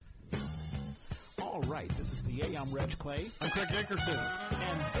All right, this is the Yay. I'm Reg Clay. I'm Craig Dickerson.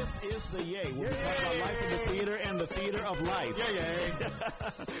 And this is the Yay. We'll be talking about life in the theater and the theater of life. Yay.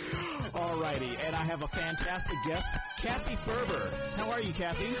 All righty, and I have a fantastic guest, Kathy Ferber. How are you,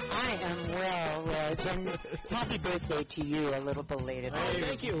 Kathy? I am well, Reg, and happy birthday to you, a little belated. Oh,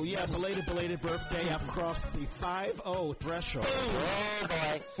 thank you. Yeah, belated birthday. I've crossed the 5-0 threshold. Oh,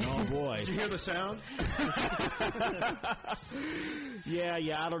 boy. Oh, boy. Did you hear the sound?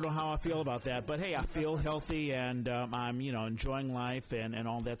 Yeah, I don't know how I feel about that, but hey, I feel healthy, and I'm, enjoying life and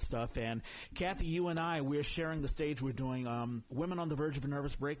all that stuff. And Kathy, you and I, we're sharing the stage. We're doing Women on the Verge of a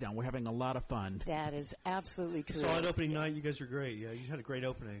Nervous Breakdown. We're having a lot of fun. That is absolutely true. So on opening night, you guys were great. Yeah, you had a great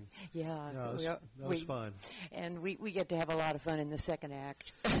opening. Yeah. That was fun. And we get to have a lot of fun in the second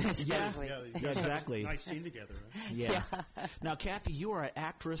act. Yeah, exactly. Nice scene together. Right? Yeah. Now, Kathy, you are an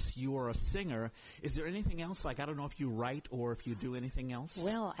actress. You are a singer. Is there anything else? Like, I don't know if you write or if you do anything else.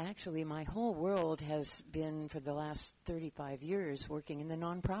 Well, actually, my whole world has been, for the last 35 years, working in the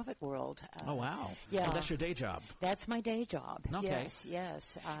nonprofit world. Oh, wow. Yeah. Oh, that's your day job. That's my day job. Okay.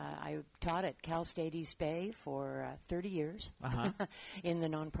 Yes. I taught at Cal State East Bay for 30 years in the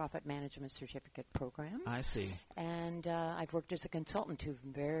Nonprofit Management Certificate Program. I see. And I've worked as a consultant to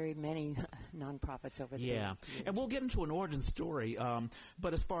very many nonprofits over the years. Yeah. And we'll get into an origin story.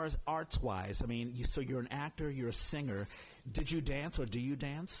 But as far as arts-wise, I mean, so you're an actor, you're a singer. Did you dance or do you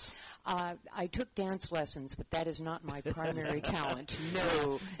dance? I took dance lessons, but that is not my primary talent.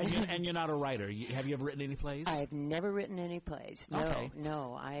 No. And you're not a writer. Have you ever written any plays? I've never written any plays. No, okay.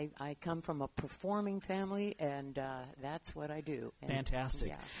 No. I come from a performing family, and that's what I do. And, fantastic.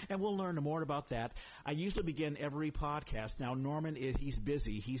 Yeah. And we'll learn more about that. I usually begin every podcast. Now, Norman, he's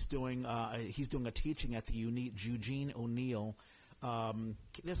busy. He's doing a teaching at the unique Eugene O'Neill.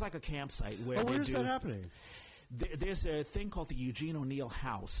 There's like a campsite where where's that happening? There's a thing called the Eugene O'Neill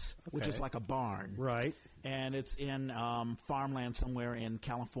House, which is like a barn. Right. And it's in farmland somewhere in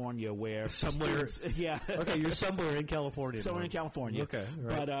California where somewhere. Yeah. Okay, you're somewhere in California. Somewhere in California. Okay.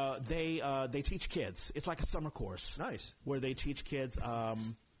 Right. But they teach kids. It's like a summer course. Nice. Where they teach kids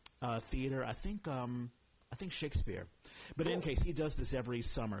theater. I think Shakespeare. But in any case, he does this every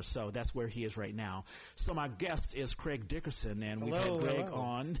summer, so that's where he is right now. So my guest is Craig Dickerson, and we've had Craig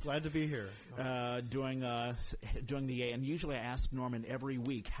on. Glad to be here. Doing the A. And usually I ask Norman every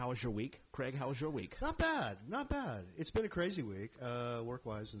week, how was your week? Craig, how was your week? Not bad. It's been a crazy week,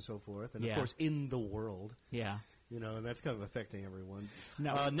 work-wise and so forth. And, of course, in the world. Yeah. And that's kind of affecting everyone.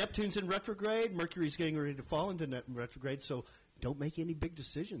 Now, Neptune's in retrograde. Mercury's getting ready to fall into retrograde, so don't make any big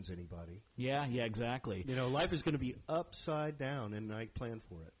decisions, anybody. Yeah, exactly. Life is going to be upside down, and I plan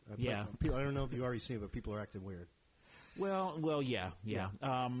for it. I don't know if you already seen it, but people are acting weird. Well, yeah.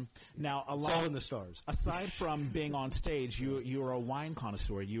 Now, it's all in the stars. Aside from being on stage, you're a wine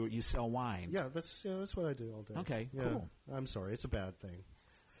connoisseur. You sell wine. Yeah, that's what I do all day. Okay, yeah. cool. I'm sorry, it's a bad thing.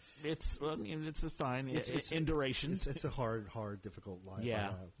 It's fine. It's in duration. It's a hard, difficult life. Yeah.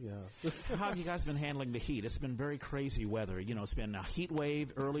 How have you guys been handling the heat? It's been very crazy weather. It's been a heat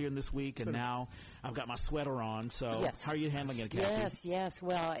wave earlier in this week, and now I've got my sweater on. So yes. How are you handling it, Kathy? Yes.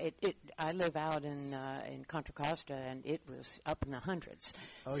 Well, I live out in Contra Costa, and it was up in the hundreds.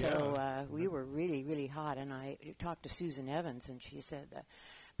 Oh, so we were really, really hot, and I talked to Susan Evans, and she said,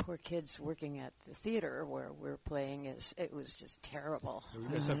 poor kids working at the theater where we're playing, it was just terrible. You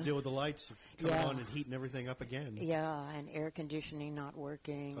guys have to deal with the lights coming on and heating everything up again. Yeah, and air conditioning not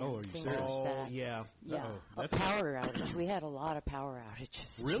working. Oh, and are you things serious? like that. Yeah. Yeah. A power outage. We had a lot of power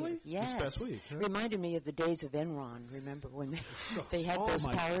outages. Really? Yes. This past week? Huh? Reminded me of the days of Enron. Remember when they had those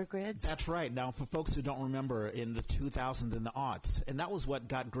power grids? That's right. Now, for folks who don't remember, in the 2000s and the aughts, and that was what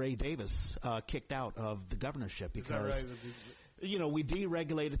got Gray Davis kicked out of the governorship because. Is that right? We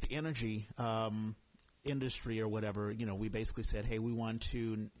deregulated the energy industry or whatever. We basically said, hey, we want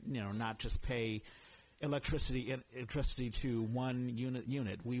to, not just pay electricity to one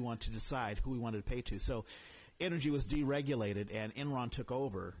unit. We want to decide who we wanted to pay to. So energy was deregulated, and Enron took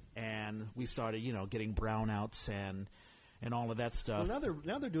over, and we started, getting brownouts and all of that stuff. Well,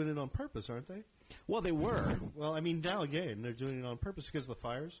 now they're doing it on purpose, aren't they? Well, they were. Well, I mean, now again, they're doing it on purpose because of the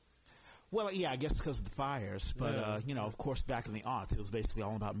fires. Well, yeah, I guess because of the fires. But, of course, back in the aughts, it was basically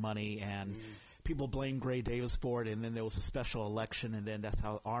all about money, and people blamed Gray Davis for it, and then there was a special election, and then that's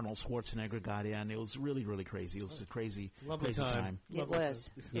how Arnold Schwarzenegger got in. It was really, really crazy. It was a crazy time. It was.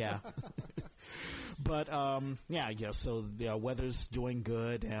 Yeah. But, so the weather's doing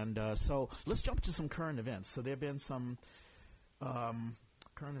good, and so let's jump to some current events. So there have been some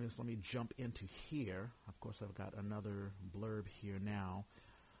current events. Let me jump into here. Of course, I've got another blurb here now.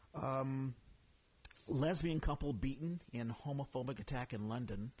 Lesbian couple beaten in homophobic attack in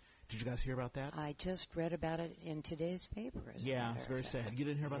London. Did you guys hear about that? I just read about it in today's paper. Yeah, it's very sad. You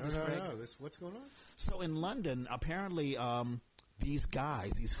didn't hear about this, Greg? No. What's going on? So in London, apparently these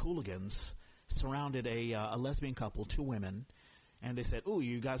guys, these hooligans, surrounded a lesbian couple, 2 women, and they said, "Ooh,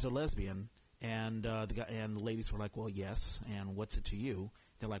 you guys are lesbian." And the ladies were like, "Well, yes." And what's it to you?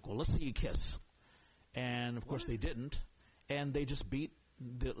 They're like, "Well, let's see you kiss." And of course they didn't, and they just beat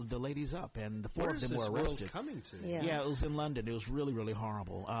the ladies up, and the 4 of them were arrested. Where is this world coming to? Yeah, it was in London. It was really, really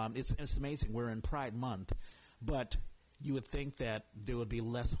horrible. It's amazing. We're in Pride Month, but you would think that there would be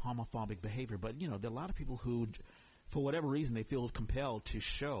less homophobic behavior. But there are a lot of people who, for whatever reason, they feel compelled to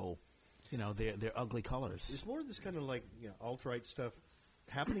show, their ugly colors. Is more of this kind of like alt-right stuff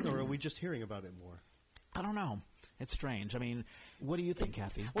happening, or are we just hearing about it more? I don't know. It's strange. I mean, what do you think,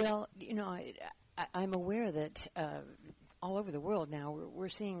 Kathy? Well, I'm aware that all over the world now we're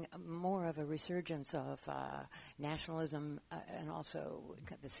seeing more of a resurgence of nationalism and also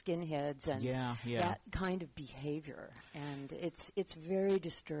the skinheads and that kind of behavior, and it's very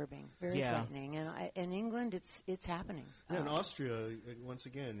disturbing, very frightening. And in England, it's happening. Yeah, in Austria, once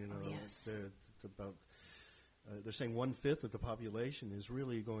again, yes. They're saying 1/5 of the population is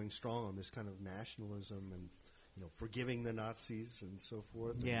really going strong on this kind of nationalism and forgiving the Nazis and so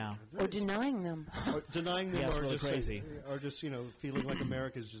forth. Yeah. Or denying them. Or denying them, Yeah, or really just crazy. Or just feeling like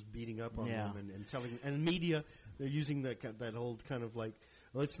America's just beating up on them and telling. And media, they're using that old kind of like,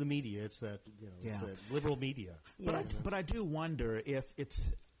 well, it's the media. It's that it's that liberal media. Yeah. But I do wonder if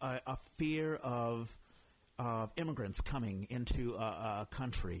it's a fear of immigrants coming into a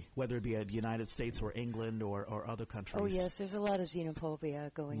country, whether it be the United States or England or other countries. Oh, yes, there's a lot of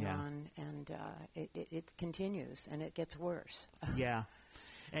xenophobia going on, and it continues, and it gets worse. Yeah.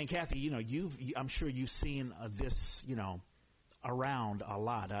 And, Kathy, I'm sure you've seen this, around a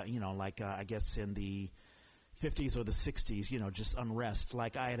lot, I guess in the 50s or the 60s, just unrest.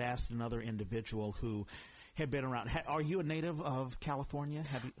 Like I had asked another individual who have been around. Are you a native of California?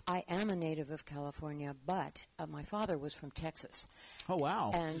 I am a native of California, but my father was from Texas. Oh,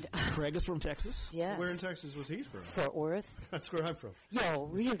 wow. And Craig is from Texas? Yes. Where in Texas was he from? Fort Worth. That's where I'm from. Yo,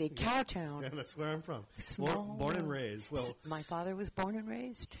 really? Cowtown. Yeah, that's where I'm from. Small, born and raised. Well, my father was born and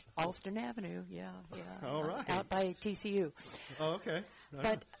raised Alston Avenue. Yeah. All right. Out by TCU. Oh, okay.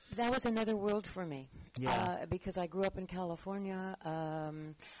 But that was another world for me. Yeah. Because I grew up in California.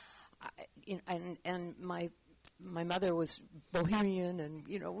 And my mother was Bohemian, and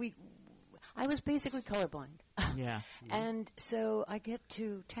I was basically colorblind. Yeah. And so I get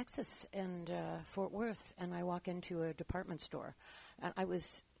to Texas and Fort Worth, and I walk into a department store, and I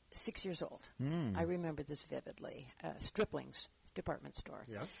was 6 years old. I remember this vividly. Stripling's department store.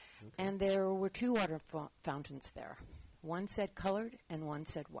 Yeah. Okay. And there were 2 water fountains there. One said colored, and one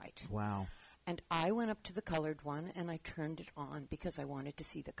said white. Wow. And I went up to the colored one, and I turned it on because I wanted to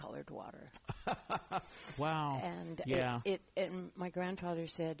see the colored water. Wow. And and my grandfather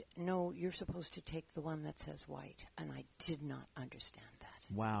said, "No, you're supposed to take the one that says white." And I did not understand that.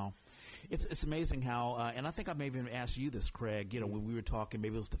 Wow. It's amazing how, and I think I may have even asked you this, Craig, when we were talking,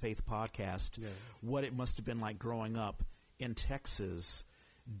 maybe it was the Faith podcast, what it must have been like growing up in Texas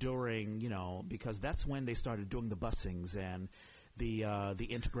during, because that's when they started doing the busings and the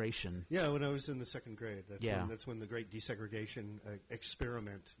integration. Yeah, when I was in the 2nd grade. That's when the great desegregation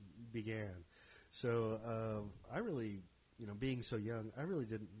experiment began. So I really, being so young, I really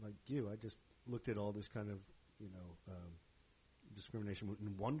didn't like you. I just looked at all this kind of, discrimination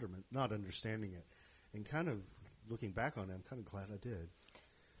and wonderment, not understanding it, and kind of looking back on it, I'm kind of glad I did.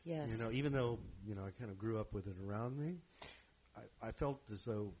 Yes. Even though I kind of grew up with it around me, I felt as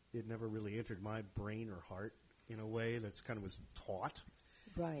though it never really entered my brain or heart in a way that's kind of was taught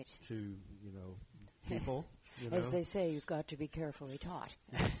right to people. As they say, you've got to be carefully taught.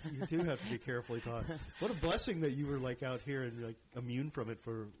 You do have to be carefully taught. What a blessing that you were like out here and immune from it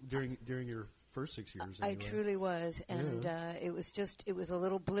for during your first 6 years. I anyway. truly was, and it was a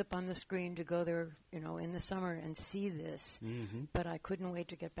little blip on the screen to go there, in the summer and see this. Mm-hmm. But I couldn't wait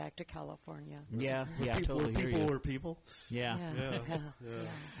to get back to California. Yeah, I totally hear you. People were people. Yeah.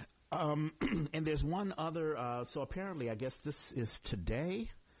 And there's one other. So apparently, I guess this is today,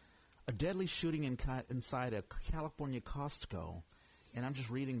 a deadly shooting inside a California Costco. And I'm just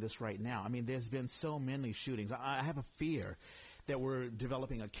reading this right now. I mean, there's been so many shootings. I have a fear that we're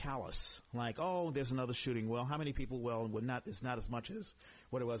developing a callous. Like, oh, there's another shooting. Well, how many people? Well, it's not as much as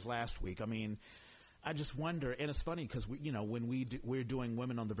what it was last week. I mean, I just wonder, and it's funny because when we're doing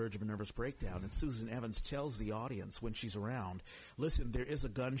Women on the Verge of a Nervous Breakdown, and Susan Evans tells the audience when she's around, listen, there is a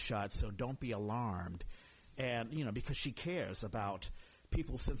gunshot, so don't be alarmed, and because she cares about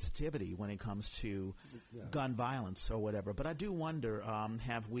people's sensitivity when it comes to gun violence or whatever. But I do wonder,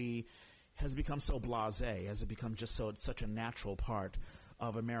 has it become so blasé? Has it become just such a natural part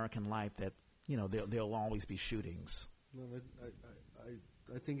of American life that, there'll always be shootings? Well,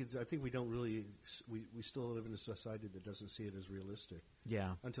 I think we don't really we still live in a society that doesn't see it as realistic.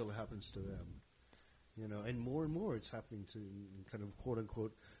 Yeah. Until it happens to them. And more it's happening to kind of quote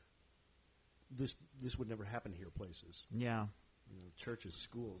unquote this would never happen here places. Yeah. Churches,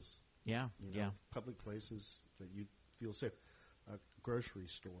 schools. Yeah. Public places that you feel safe. A grocery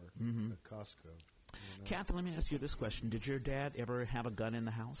store, a Costco. Catherine, let me ask you this question. Did your dad ever have a gun in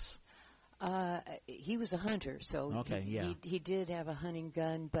the house? He was a hunter, so okay, he did have a hunting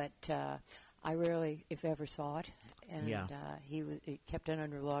gun, but I rarely, if ever, saw it. And he kept it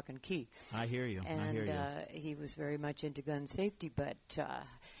under lock and key. I hear you. And he was very much into gun safety, but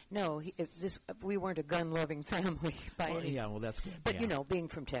no, we weren't a gun-loving family by any. Yeah, well, that's good. But being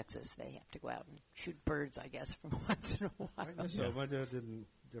from Texas, they have to go out and shoot birds, I guess, from once in a while. So my dad didn't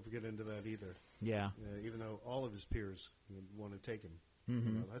ever get into that either. Yeah. Even though all of his peers would want to take him.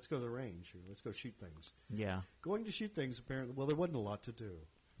 Let's go to the range. Let's go shoot things. Yeah. Going to shoot things, apparently, well, there wasn't a lot to do.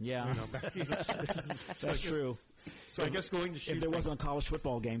 Yeah. That's true. So I guess going to shoot if there wasn't a college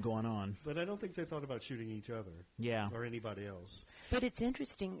football game going on. But I don't think they thought about shooting each other. Yeah. Or anybody else. But it's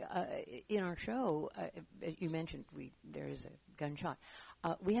interesting, in our show, you mentioned there is a gunshot.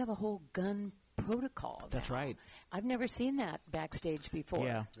 We have a whole gun protocol. That's right. I've never seen that backstage before.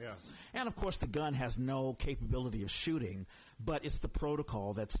 Yeah. And, of course, the gun has no capability of shooting, but it's the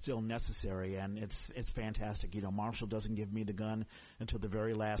protocol that's still necessary, and it's fantastic. Marshall doesn't give me the gun until the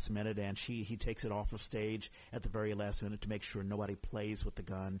very last minute, and he takes it off of stage at the very last minute to make sure nobody plays with the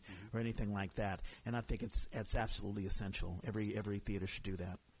gun or anything like that. And I think it's absolutely essential. Every theater should do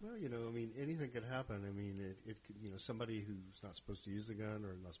that. Well, anything could happen. It could, somebody who's not supposed to use the gun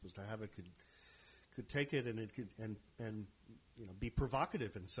or not supposed to have it could take it, and it could and be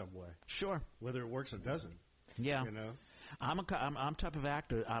provocative in some way. Sure. Whether it works or doesn't. Yeah. I'm type of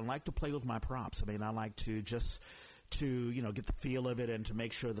actor. I like to play with my props. I like to just get the feel of it and to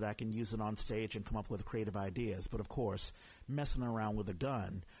make sure that I can use it on stage and come up with creative ideas. But of course, messing around with a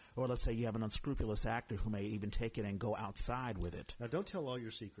gun, or let's say you have an unscrupulous actor who may even take it and go outside with it. Now, don't tell all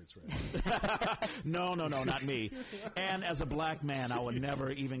your secrets, right? No, not me. And as a black man, I would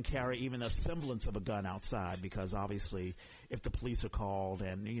never even carry even a semblance of a gun outside, because obviously, if the police are called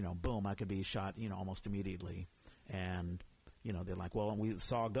and boom, I could be shot almost immediately. And they're like, well, we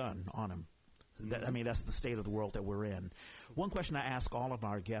saw a gun on him. That's the state of the world that we're in. One question I ask all of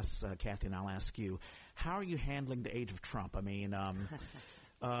our guests, Kathy, and I'll ask you: how are you handling the age of Trump?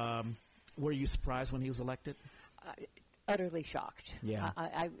 Were you surprised when he was elected? Utterly shocked. Yeah.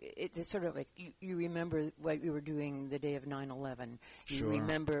 It's sort of like you remember what you were doing the day of 9/11. Sure.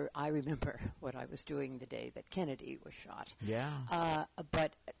 I remember what I was doing the day that Kennedy was shot. Yeah.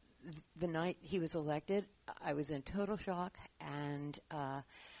 But the night he was elected, I was in total shock, and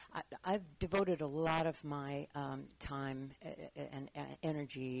I've devoted a lot of my time and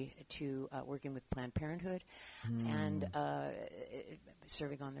energy to working with Planned Parenthood and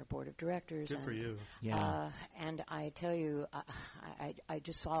serving on their board of directors. Good for you. Yeah. And I tell you, I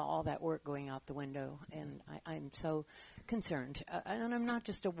just saw all that work going out the window, and I'm so concerned. And I'm not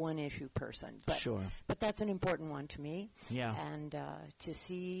just a one-issue person, but sure. But that's an important one to me. Yeah. And to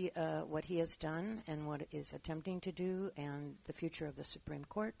see what he has done and what is attempting to do and the future of the Supreme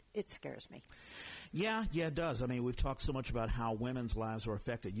Court, it scares me. Yeah, it does. We've talked so much about how women's lives are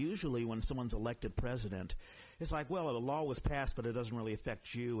affected. Usually when someone's elected president, it's like, well, the law was passed, but it doesn't really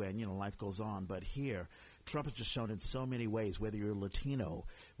affect you, and, life goes on. But here, Trump has just shown in so many ways, whether you're Latino,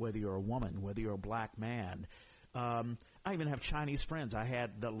 whether you're a woman, whether you're a black man. I even have Chinese friends. I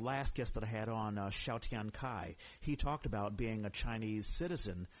had the last guest that I had on, Xiao Tian Kai. He talked about being a Chinese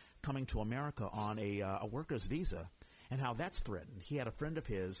citizen coming to America on a worker's visa and how that's threatened. He had a friend of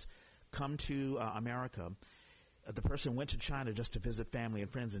his come to America. The person went to China just to visit family and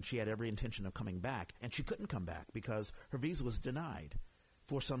friends, and she had every intention of coming back, and she couldn't come back because her visa was denied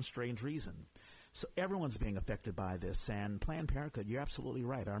for some strange reason. So everyone's being affected by this, and Planned Parenthood, you're absolutely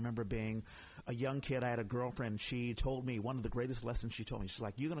right. I remember being a young kid. I had a girlfriend. She told me one of the greatest lessons she told me. She's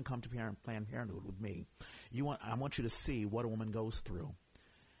like, you're going to come to Planned Parenthood with me. I want you to see what a woman goes through.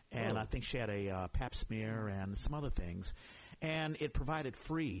 And I think she had a pap smear and some other things. And it provided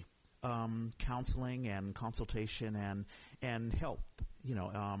free counseling and consultation and help,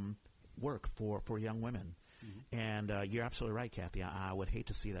 work for young women. Mm-hmm. And you're absolutely right, Kathy. I would hate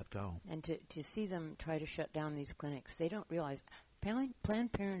to see that go. And to see them try to shut down these clinics, they don't realize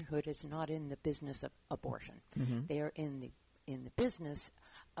Planned Parenthood is not in the business of abortion. Mm-hmm. They are in in the business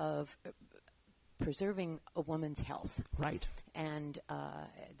of preserving a woman's health. Right. And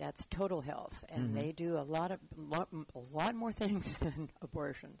that's total health. And they do a lot more things than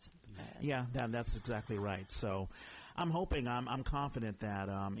abortions. Yeah, that's exactly right. So I'm hoping, I'm confident that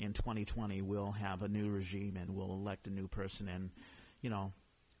in 2020 we'll have a new regime and we'll elect a new person and,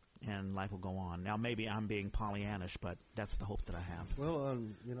 and life will go on. Now, maybe I'm being Pollyannish, but that's the hope that I have. Well,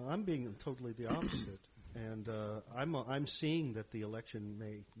 I'm being totally the opposite. And I'm seeing that the election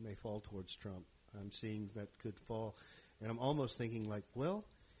may fall towards Trump. I'm seeing that could fall. And I'm almost thinking like, well,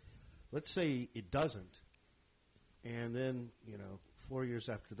 let's say it doesn't. And then, 4 years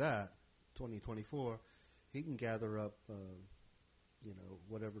after that, 2024, he can gather up,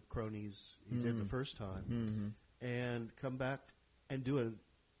 whatever cronies he did the first time and come back and do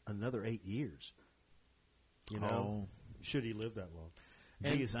another 8 years. Should he live that long?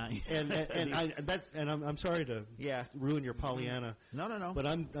 I'm sorry to ruin your Pollyanna. No. But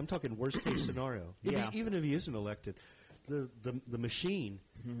I'm talking worst case scenario. Even if he isn't elected, the machine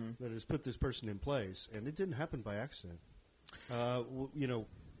that has put this person in place, and it didn't happen by accident,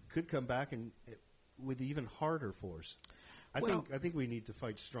 could come back and with even harder force. I think we need to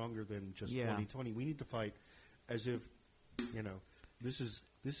fight stronger than just 2020. We need to fight as if this is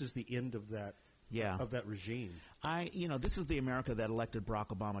the end of that. Of that regime. This is the America that elected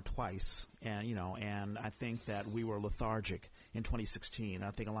Barack Obama twice, and I think that we were lethargic in 2016.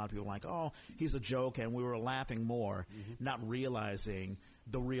 I think a lot of people were like, oh, he's a joke, and we were laughing more, not realizing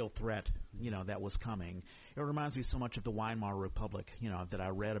the real threat, that was coming. It reminds me so much of the Weimar Republic, that I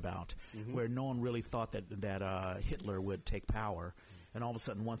read about, where no one really thought that Hitler would take power, and all of a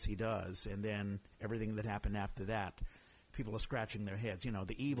sudden once he does, and then everything that happened after that, people are scratching their heads.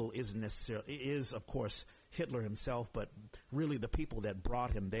 The evil isn't necessarily, it is, of course, Hitler himself, but really the people that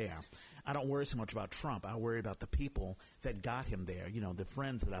brought him there. I don't worry so much about Trump. I worry about the people that got him there, the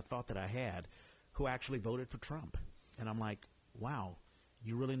friends that I thought that I had who actually voted for Trump. And I'm like, wow,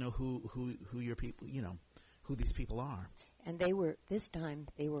 you really know who your people, who these people are. And this time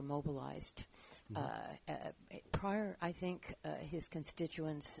they were mobilized. Prior, I think his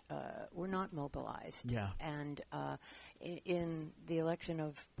constituents were not mobilized. Yeah. And in the election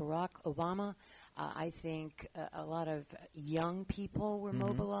of Barack Obama, I think a lot of young people were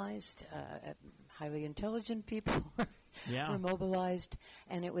mobilized, highly intelligent people were mobilized,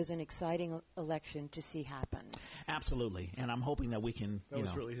 and it was an exciting election to see happen. Absolutely, and I'm hoping that we can. That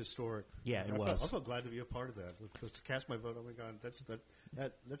was really historic. Yeah, it was. I'm so glad to be a part of that. Let's cast my vote. Oh my God,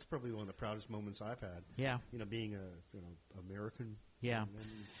 that's probably one of the proudest moments I've had. Yeah, being a American. Yeah,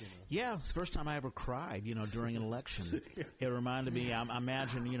 yeah. It's the first time I ever cried. During an election, it reminded me. I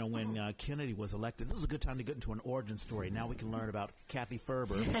imagine when Kennedy was elected. This is a good time to get into an origin story. Now we can learn about Kathy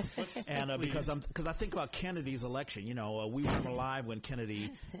Ferber, and because I think about Kennedy's election. We weren't alive when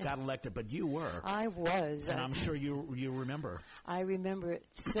Kennedy got elected, but you were. I was, and I'm sure you remember. I remember it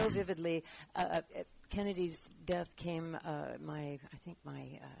so vividly. Kennedy's death came my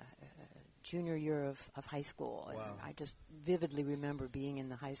junior year of high school. Wow. And I just vividly remember being in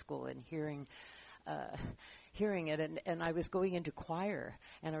the high school and hearing it, and I was going into choir,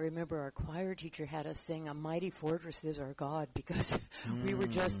 and I remember our choir teacher had us sing "A Mighty Fortress Is Our God" because we were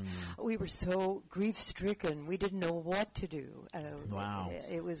so grief-stricken, we didn't know what to do. Wow.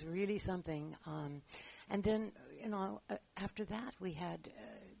 It was really something. And then, after that, we had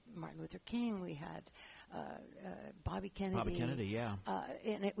Martin Luther King, we had Bobby Kennedy. Bobby Kennedy, yeah.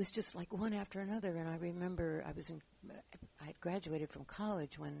 And it was just like one after another. And I remember I had graduated from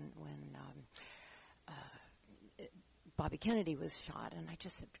college when Bobby Kennedy was shot, and I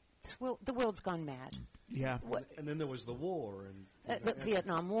just said, the world's gone mad. Yeah. And then there was the war. The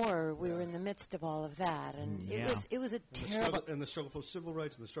Vietnam War, we were in the midst of all of that, and it was a terrible... And the struggle for civil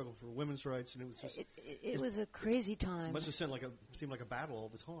rights and the struggle for women's rights, and it was just... It was a crazy time. It must have seemed like a battle all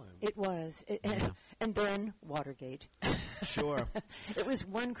the time. It was. And then Watergate. Sure. It was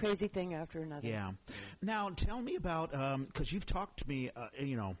one crazy thing after another. Yeah. Now, tell me about, because you've talked to me,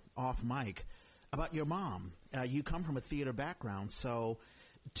 off mic, about your mom. You come from a theater background, so...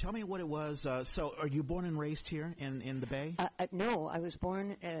 Tell me what it was. So, are you born and raised here in the Bay? No, I was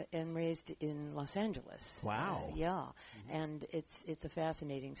born and raised in Los Angeles. Wow. Yeah, and it's a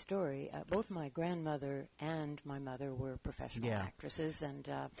fascinating story. Both my grandmother and my mother were professional actresses, and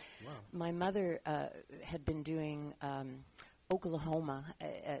my mother had been doing Oklahoma,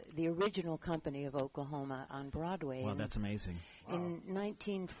 the original company of Oklahoma on Broadway. Well, that's amazing. Wow. In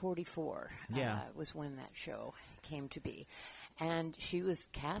 1944 was when that show came to be. And she was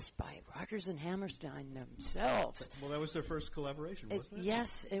cast by Rodgers and Hammerstein themselves. Well, that was their first collaboration, wasn't it?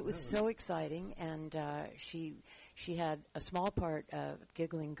 Yes, it was so exciting, and she she had a small part of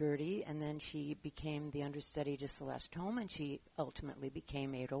Giggling Gertie, and then she became the understudy to Celeste Holm, and she ultimately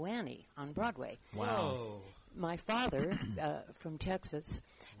became Ado Annie on Broadway. Wow. My father, from Texas,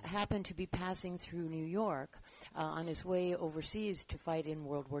 happened to be passing through New York on his way overseas to fight in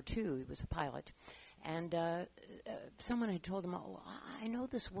World War II. He was a pilot. And someone had told him, "Oh, I know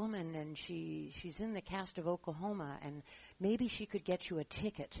this woman, and she's in the cast of Oklahoma, and maybe she could get you a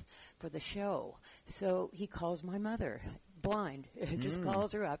ticket for the show." So he calls my mother, blind, just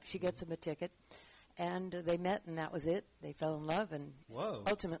calls her up. She gets him a ticket, and they met, and that was it. They fell in love and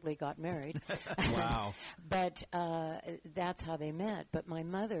ultimately got married. Wow. But that's how they met. But my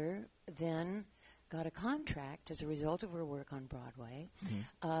mother then got a contract as a result of her work on Broadway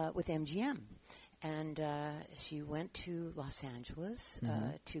with MGM. And she went to Los Angeles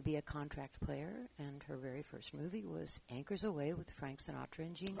to be a contract player, and her very first movie was Anchors Away with Frank Sinatra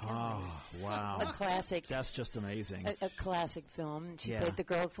and Gene Kelly. Oh, wow. A classic. That's just amazing. A classic film. She played the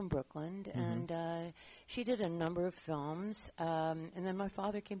girl from Brooklyn, and she did a number of films. And then my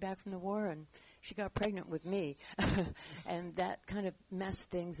father came back from the war, and she got pregnant with me, and that kind of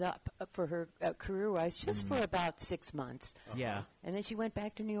messed things up for her career-wise, just for about 6 months. Yeah. And then she went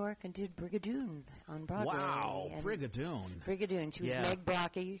back to New York and did Brigadoon on Broadway. Wow, Brigadoon. Brigadoon. She was Meg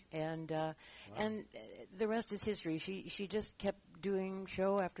Brocky, and the rest is history. She just kept doing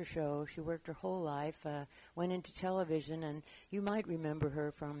show after show. She worked her whole life, went into television, and you might remember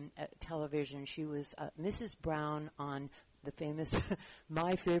her from television. She was Mrs. Brown on the famous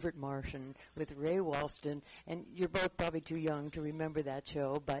My Favorite Martian with Ray Walston, and you're both probably too young to remember that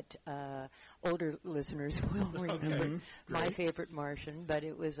show, but older listeners will remember My Favorite Martian. But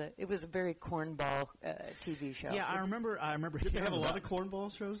it was a very cornball TV show. Yeah, I remember. Did they have a lot of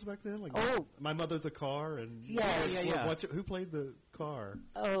cornball shows back then? Like My Mother the Car, and who played the car?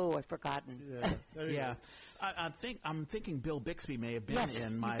 Oh, I've forgotten. Yeah. I'm thinking Bill Bixby may have been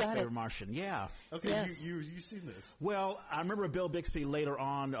in My got Favorite it. Martian. Yeah. Okay, Yes. you've seen this. Well, I remember Bill Bixby later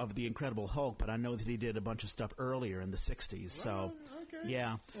on of The Incredible Hulk, but I know that he did a bunch of stuff earlier in the 60s. So, okay.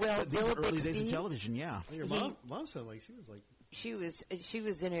 yeah. Well, But these Bill are early days Bixby- of television, yeah. Your mom sounded like she was like She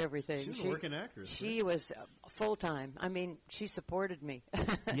was in everything. she was a working actress. She was full time. I mean, she supported me.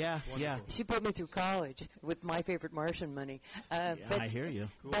 Yeah, yeah. She put me through college with My Favorite Martian money. I hear you.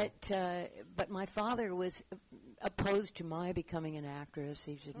 Cool. But my father was opposed to my becoming an actress.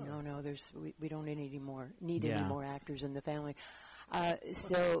 He said, "No, we don't need any more actors in the family."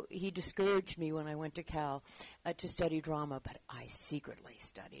 So he discouraged me when I went to Cal to study drama, but I secretly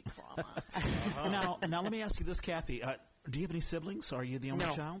studied drama. Now let me ask you this, Kathy. Do you have any siblings? Are you the only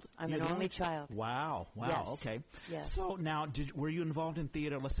child? I'm You're an the only child. Wow. Yes. Okay. Yes. So now, were you involved in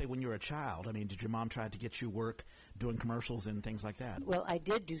theater, let's say, when you were a child? I mean, did your mom try to get you work doing commercials and things like that? Well, I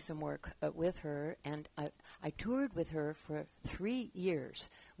did do some work with her, and I toured with her for 3 years.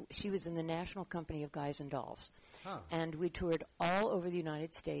 She was in the National Company of Guys and Dolls. And we toured all over the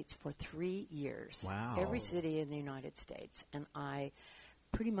United States for 3 years. Wow. Every city in the United States. And I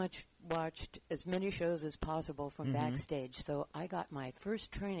pretty much watched as many shows as possible from backstage. So I got my first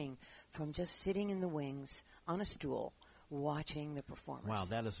training from just sitting in the wings on a stool watching the performers. Wow,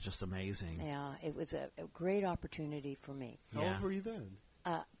 that is just amazing. Yeah, it was a great opportunity for me. How old were you then?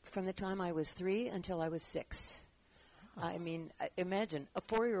 From the time I was 3 until I was 6. I mean, imagine a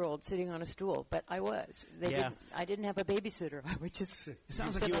 4-year-old sitting on a stool, but I was. I didn't have a babysitter. I would just It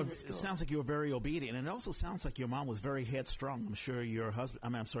sounds like you were very obedient, and it also sounds like your mom was very headstrong. I'm sure your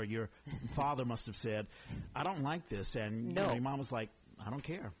your father must have said, "I don't like this," and No. your mom was like, "I don't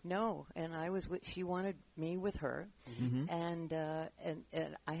care." No, and I was. She wanted me with her, and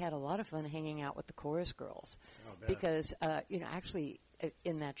I had a lot of fun hanging out with the chorus girls because actually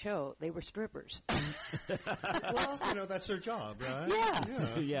in that show they were strippers. Well, that's their job, right?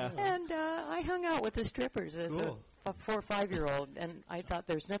 Yeah. And I hung out with the strippers as a 4 or 5-year-old, and I thought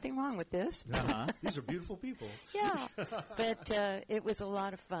there's nothing wrong with this. These are beautiful people. Yeah, but it was a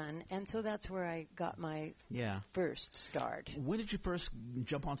lot of fun, and so that's where I got my first start. When did you first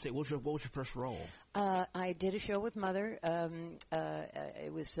jump on stage? What was your first role? I did a show with Mother.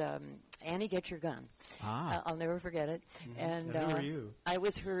 It was Annie, Get Your Gun. I'll never forget it. And who were you? I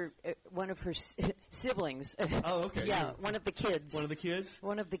was one of her siblings. Oh, okay. Yeah, one of the kids. One of the kids?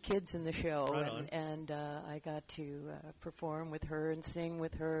 One of the kids in the show. Right on. And I got to perform with her and sing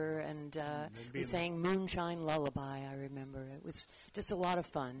with her, and we sang Moonshine Lullaby, I remember. It was just a lot of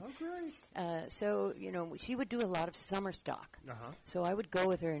fun. Oh, great. So, she would do a lot of summer stock. So I would go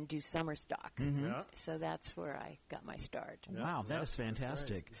with her and do summer stock. So that's where I got my start. Wow, that is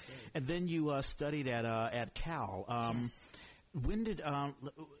fantastic. And then you studied at Cal. Yes. When did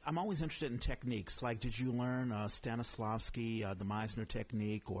I'm always interested in techniques. Like, did you learn Stanislavski, the Meisner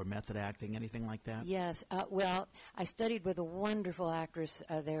technique, or method acting, anything like that? Yes. Well, I studied with a wonderful actress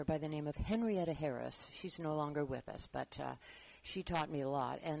there by the name of Henrietta Harris. She's no longer with us, but she taught me a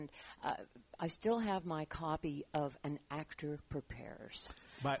lot. And I still have my copy of An Actor Prepares.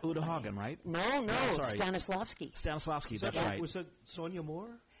 By Uta Hagen, right? No, sorry. Stanislavski. Stanislavski, that's right. Was it Sonia Moore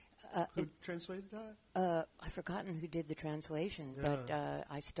who translated that? I've forgotten who did the translation, but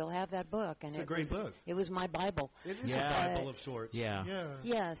I still have that book. And it's a great book. It was my Bible. It is a Bible of sorts. Yeah.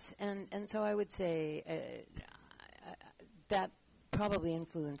 Yes, and so I would say that probably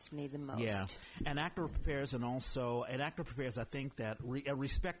influenced me the most. Yeah. An Actor Prepares, and also An Actor Prepares, I think that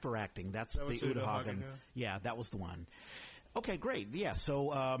Respect for Acting, that's the Uta Hagen. Yeah, that was the one. Okay, great. Yeah,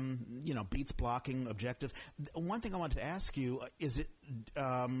 so, beats, blocking, objectives. One thing I wanted to ask you, is it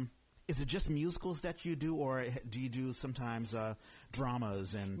just musicals that you do, or do you do sometimes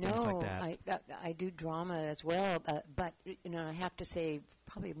dramas and things like that? No, I do drama as well, but, I have to say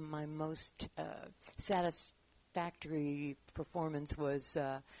probably my most satisfactory performance was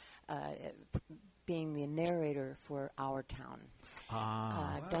being the narrator for Our Town.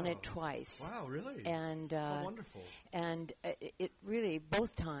 I've done it twice. Wow, really? And how wonderful. And it really,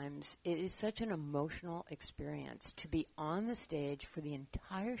 both times, it is such an emotional experience to be on the stage for the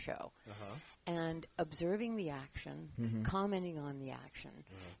entire show and observing the action, commenting on the action,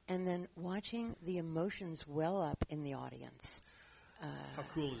 and then watching the emotions well up in the audience. How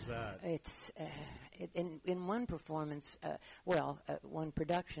cool is that? It's in one performance, one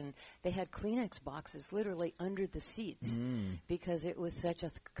production, they had Kleenex boxes literally under the seats because it was such a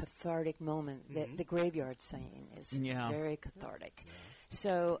cathartic moment. The graveyard scene is very cathartic. Yeah.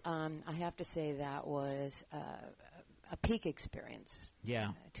 So I have to say that was a peak experience.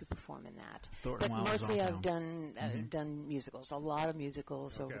 To perform in that. But mostly I've done musicals, a lot of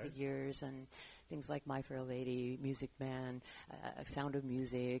musicals over the years, and things like My Fair Lady, Music Man, Sound of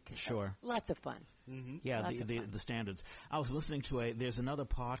Music. Sure. Lots of fun. Yeah, the standards. I was listening to there's another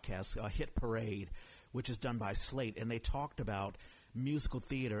podcast, Hit Parade, which is done by Slate, and they talked about musical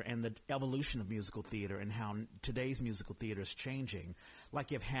theater and the evolution of musical theater and how today's musical theater is changing.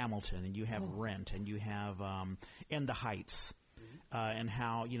 Like you have Hamilton, and you have Rent, and you have In the Heights, and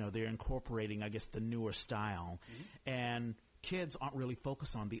how, they're incorporating, I guess, the newer style. And kids aren't really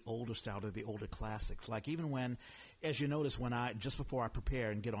focused on the older style or the older classics. Like even when, as you notice, just before I prepare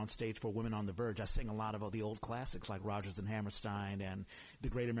and get on stage for Women on the Verge, I sing a lot of the old classics like Rodgers and Hammerstein and the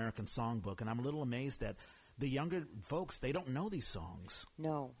Great American Songbook. And I'm a little amazed that the younger folks, they don't know these songs.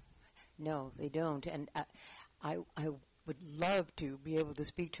 No, they don't. And I would love to be able to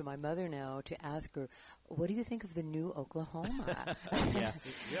speak to my mother now to ask her, what do you think of the new Oklahoma?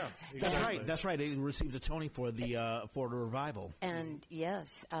 Exactly. That's right. They received a Tony for the revival. And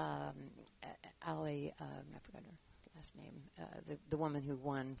yes, Ali, I forgot her last name, the woman who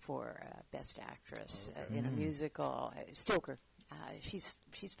won for Best Actress in a musical, Stoker. She's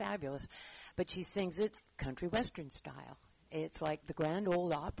fabulous, but she sings it country western style. It's like the Grand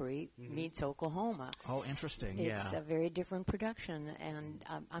Ole Opry meets Oklahoma. Oh, interesting. It's a very different production, and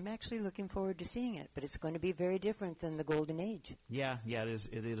I'm actually looking forward to seeing it, but it's going to be very different than the Golden Age. Yeah, it is.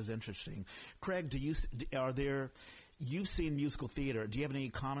 It is interesting. Craig, you've seen musical theater. Do you have any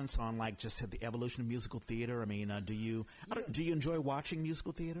comments on just the evolution of musical theater? I mean, do you enjoy watching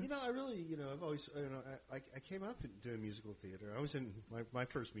musical theater? I really, I've always, I came up doing musical theater. I was in my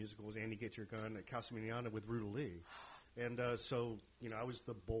first musical was Andy Get Your Gun at Casa Mignana with Ruta Lee. And so, I was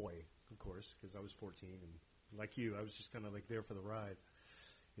the boy, of course, because I was 14. And like you, I was just kind of there for the ride,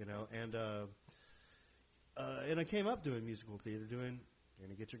 And I came up doing musical theater, doing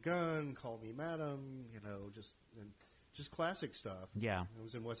Annie Get Your Gun, Call Me Madam, just classic stuff. Yeah. I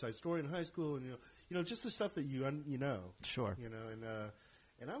was in West Side Story in high school, and, just the stuff that you know. Sure.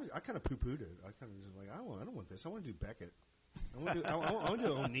 And I kind of poo-pooed it. I kind of was like, I don't want this. I want to do Beckett. I want to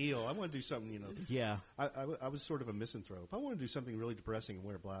do O'Neill. I want to do something, Yeah. I was sort of a misanthrope. I want to do something really depressing and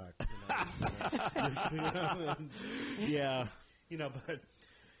wear black. Yeah.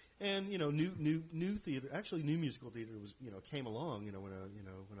 New theater. Actually, new musical theater was, came along. When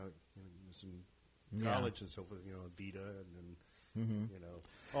I was in college and so forth. Vita and then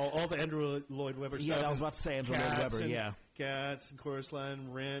all the Andrew Lloyd Webber stuff. Yeah, I was about to say Andrew Lloyd Webber. Yeah. Cats and Chorus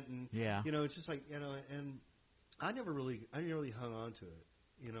Line, Rent, and it's just like and. I never really hung on to it.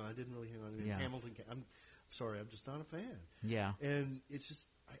 I didn't really hang on to it. Hamilton. I'm sorry, I'm just not a fan. Yeah. And it's just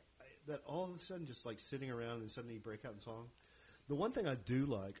that all of a sudden, just sitting around and suddenly you break out in song. The one thing I do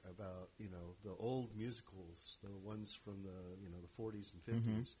like about the old musicals, the ones from the the 40s and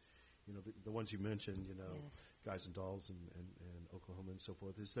 50s, the ones you mentioned, Yes. Guys and Dolls and Oklahoma and so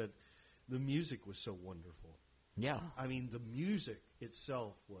forth, is that the music was so wonderful. Yeah. I mean, the music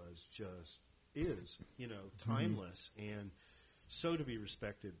itself is timeless and so to be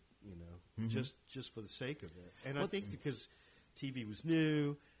respected, just for the sake of it. And I think because TV was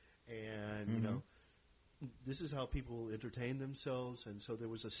new and, this is how people entertain themselves, and so there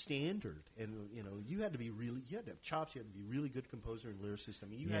was a standard, and you had to have chops, you had to be a really good composer and lyricist. I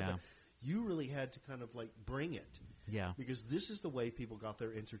mean, you really had to kind of like bring it, because this is the way people got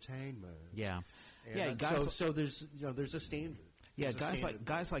their entertainment. So there's a standard.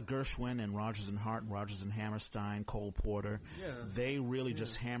 Guys like Gershwin and Rodgers and Hart and Rodgers and Hammerstein, Cole Porter, they really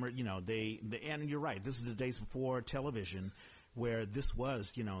just hammered. And you're right. This is the days before television, where this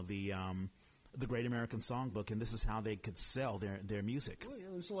was the Great American Songbook, and this is how they could sell their music. Well,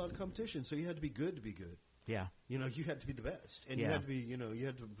 there's a lot of competition, so you had to be good to be good. Yeah. You had to be the best, and you had to be, you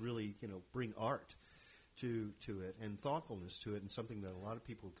had to really, bring art to it and thoughtfulness to it, and something that a lot of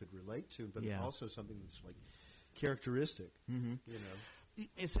people could relate to, but also something that's like characteristic.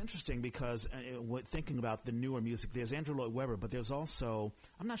 It's interesting because thinking about the newer music, there's Andrew Lloyd Webber, but there's also,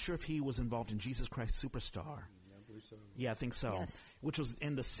 I'm not sure if he was involved in Jesus Christ Superstar. So. Yeah, I think so. Yes. Which was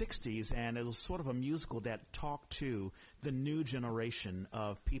in the 60s, and it was sort of a musical that talked to the new generation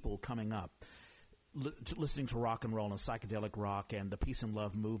of people coming up, listening to rock and roll and psychedelic rock and the peace and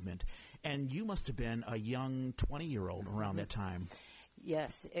love movement. And you must have been a young 20-year-old around that time.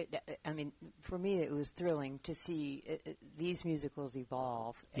 Yes. I mean, for me, it was thrilling to see these musicals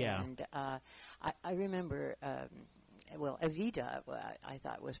evolve. Yeah. And I remember, Evita, I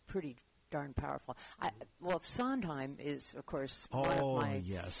thought was pretty darn powerful. Sondheim is, of course, one of my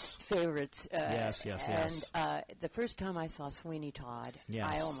favorites. Yes. And the first time I saw Sweeney Todd,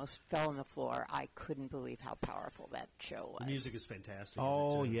 I almost fell on the floor. I couldn't believe how powerful that show was. The music is fantastic.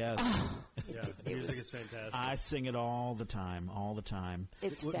 Oh, yes. The music is fantastic. I sing it all the time.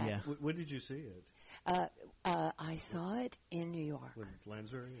 It's when did you see it? I saw it in New York. With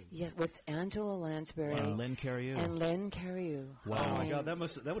Lansbury? Yes, with Angela Lansbury. And Len Cariou. Wow. Oh, my God, that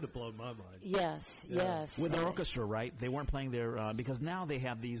would have blown my mind. Yes. With an orchestra, right? They weren't playing their, because now they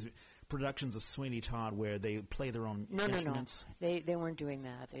have these productions of Sweeney Todd where they play their own instruments. No. They weren't doing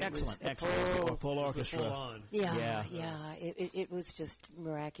that. Excellent. Full orchestra. Full on. Yeah. It was just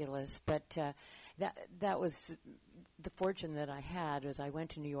miraculous. But that was the fortune that I had. Was I went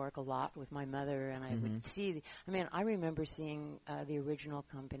to New York a lot with my mother, and I would see. I remember seeing the original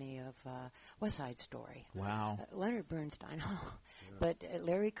company of West Side Story. Wow. Leonard Bernstein. But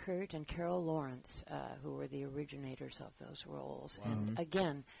Larry Kurt and Carol Lawrence, who were the originators of those roles. Wow. And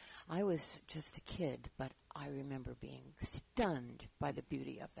again, I was just a kid, but I remember being stunned by the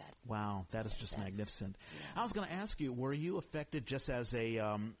beauty of that. Wow, that is just magnificent. Yeah. I was going to ask you, were you affected just as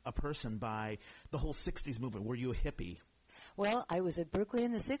a person by the whole 60s movement? Were you a hippie? Well, I was at Berkeley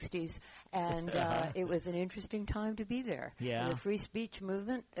in the 60s, and it was an interesting time to be there. Yeah. The free speech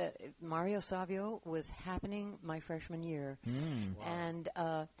movement, Mario Savio, was happening my freshman year. Wow. And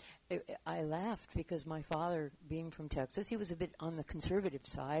I laughed because my father, being from Texas, he was a bit on the conservative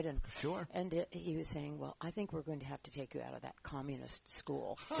side. And sure. And he was saying, well, I think we're going to have to take you out of that communist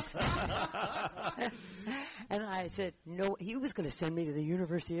school. And I said, no, he was going to send me to the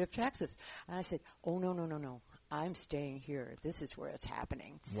University of Texas. And I said, oh, no. I'm staying here. This is where it's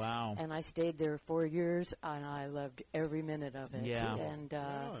happening. Wow. And I stayed there 4 years, and I loved every minute of it. Yeah. And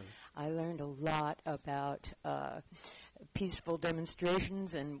I learned a lot about peaceful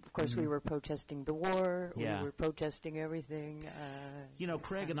demonstrations, and, of course, we were protesting the war. Yeah. We were protesting everything.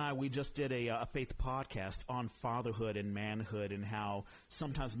 Craig and I, we just did a faith podcast on fatherhood and manhood and how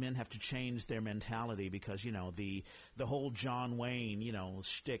sometimes men have to change their mentality because, the whole John Wayne,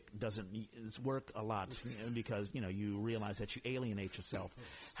 shtick doesn't work a lot because, you realize that you alienate yourself.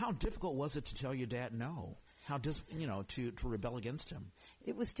 How difficult was it to tell your dad no? How to rebel against him?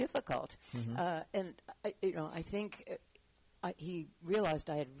 It was difficult. And I think he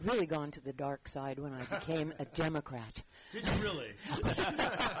realized I had really gone to the dark side when I became a Democrat. Did you really?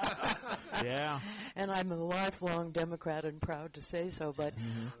 Yeah. And I'm a lifelong Democrat and proud to say so. But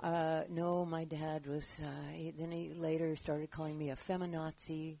no, my dad was. Then he later started calling me a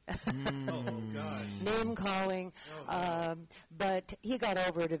feminazi. Oh God! Name calling. Oh, but he got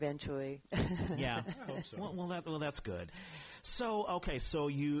over it eventually. Yeah. I hope so. Well, that's good. So, okay, so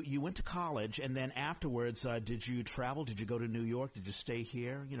you went to college, and then afterwards, did you travel? Did you go to New York? Did you stay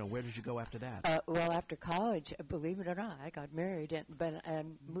here? Where did you go after that? Well, after college, believe it or not, I got married, but I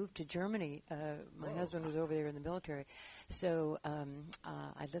moved to Germany. My husband was over there in the military. So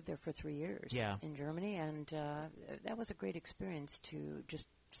I lived there for 3 years in Germany, and that was a great experience to just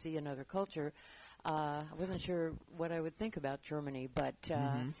see another culture. I wasn't sure what I would think about Germany, but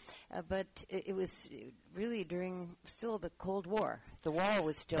it was really during still the Cold War. The wall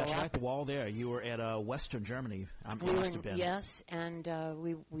was still That's up. right, the wall there. You were at Western Germany. Must have been. Yes, and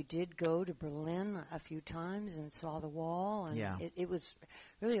we did go to Berlin a few times and saw the wall, and it was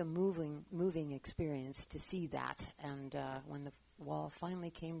really a moving experience to see that. And when the wall finally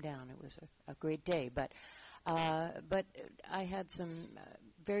came down, it was a great day. But I had some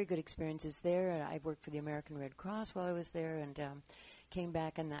very good experiences there. I worked for the American Red Cross while I was there, and came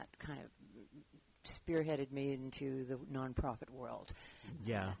back, and that kind of spearheaded me into the nonprofit world.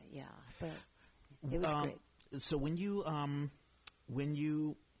 Yeah, but it was great. So when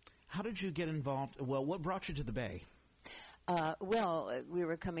you, how did you get involved? Well, what brought you to the Bay? We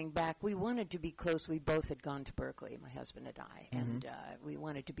were coming back. We wanted to be close. We both had gone to Berkeley, my husband and I, and Mm-hmm. we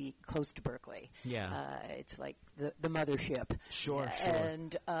wanted to be close to Berkeley. Yeah. It's like the mothership. Sure.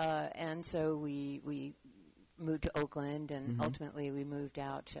 And so we moved to Oakland, and Mm-hmm. ultimately we moved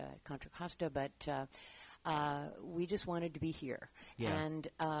out to Contra Costa, but we just wanted to be here. Yeah. And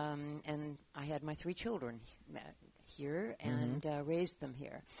I had my 3 children here and raised them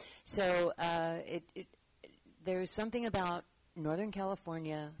here. So there's something about Northern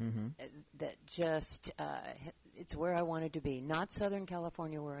California that just it's where I wanted to be. Not Southern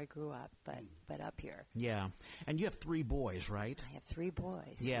California where I grew up, but up here. Yeah. And you have 3 boys, right? I have 3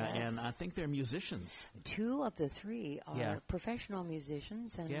 boys. Yeah, yes. and I think they're musicians. 2 of the 3 are professional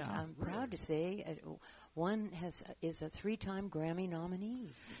musicians, and I'm proud to say one is a 3-time Grammy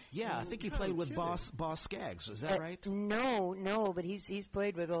nominee. Yeah, I think he played with Boss Skaggs. Is that right? No, but he's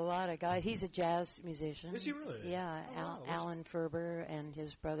played with a lot of guys. He's a jazz musician. Is he really? Yeah, wow. Alan Ferber and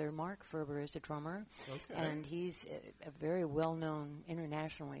his brother Mark Ferber is a drummer. Okay. And he's a very well-known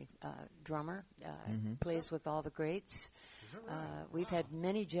internationally drummer. Plays with all the greats. Is that right? We've had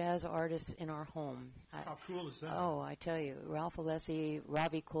many jazz artists in our home. How cool is that? Oh, I tell you, Ralph Alessi,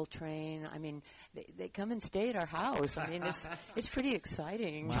 Ravi Coltrane. I mean, they come and stay at our house. I mean, it's pretty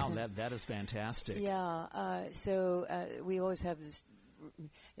exciting. Wow, that is fantastic. Yeah. So we always have this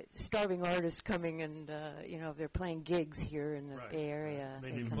starving artists coming, and they're playing gigs here in the Bay Area.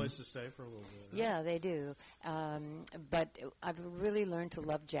 They need a place to stay for a little bit. Yeah, they do. But I've really learned to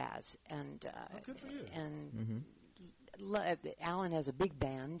love jazz, and good for you. And Alan has a big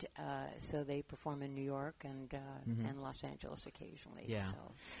band, so they perform in New York and Los Angeles occasionally. Yeah. So.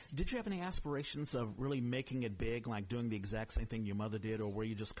 Did you have any aspirations of really making it big, like doing the exact same thing your mother did, or were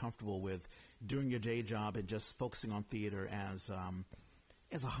you just comfortable with doing your day job and just focusing on theater as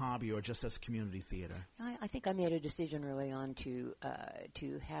a hobby or just as community theater? I think I made a decision early on to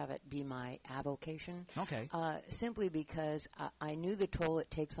have it be my avocation. Okay. Simply because I knew the toll it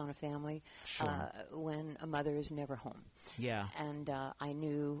takes on a family when a mother is never home. Yeah. And I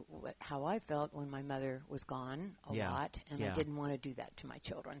knew how I felt when my mother was gone a lot, and I didn't want to do that to my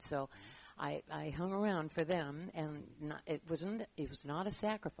children. So I hung around for them, and it was not a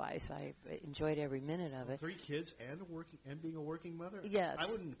sacrifice. I enjoyed every minute of it. 3 kids and being a working mother? Yes.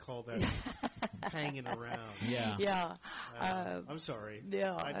 I wouldn't call that hanging around. Yeah. Yeah. I'm sorry.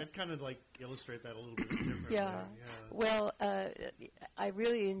 Yeah. I'd kind of like illustrate that a little bit differently. Yeah. Well, I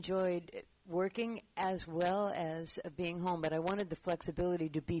really enjoyed working as well as being home, but I wanted the flexibility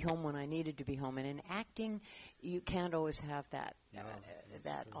to be home when I needed to be home. And in acting, you can't always have that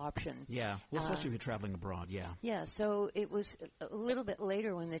option. Yeah, well, especially if you're traveling abroad, Yeah, so it was a little bit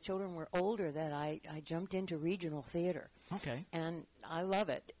later when the children were older that I jumped into regional theater. Okay. And I love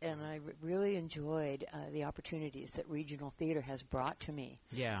it, and I really enjoyed the opportunities that regional theater has brought to me.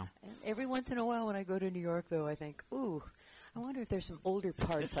 Yeah. And every once in a while when I go to New York, though, I think, ooh, I wonder if there's some older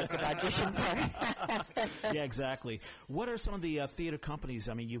parts I could audition for. Yeah, exactly. What are some of the theater companies?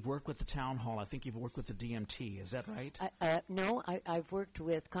 I mean, you've worked with the Town Hall. I think you've worked with the DMT. Is that right? No, I've worked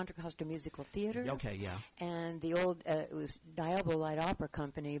with Contra Costa Musical Theater. Okay, yeah. And the old, it was Diablo Light Opera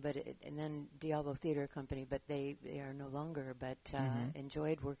Company, and then Diablo Theater Company, but they are no longer, but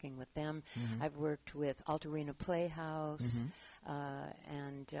enjoyed working with them. I've worked with Altarena Playhouse.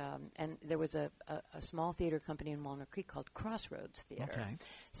 And there was a small theater company in Walnut Creek called Crossroads Theater. Okay.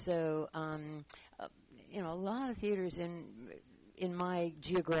 So, a lot of theaters in my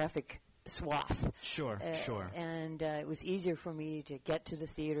geographic swath. Sure. And it was easier for me to get to the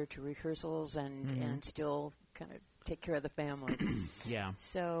theater, to rehearsals, and still kind of take care of the family. Yeah.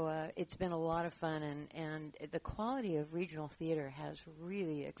 So it's been a lot of fun, and the quality of regional theater has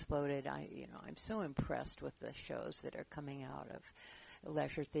really exploded. I'm so impressed with the shows that are coming out of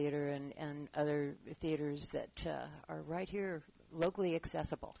Lesher Theater and other theaters that are right here locally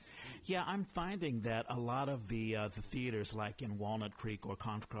accessible. Yeah, I'm finding that a lot of the theaters, like in Walnut Creek or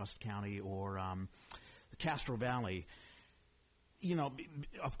Contra Costa County or Castro Valley,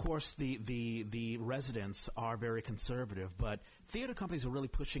 of course, the residents are very conservative, but theater companies are really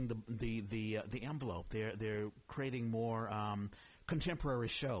pushing the envelope. They're creating more contemporary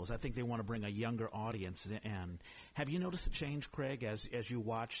shows. I think they want to bring a younger audience in. Have you noticed a change, Craig, as you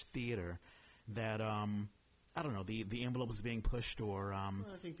watch theater, that I don't know, the envelope is being pushed, or well,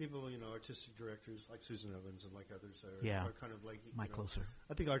 I think people, artistic directors like Susan Evans and like others are kind of like Mike Closer.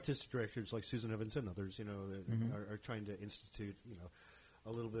 I think artistic directors like Susan Evans and others, are trying to institute,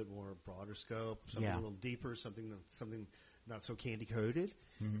 a little bit more broader scope, something a little deeper, something not so candy coated,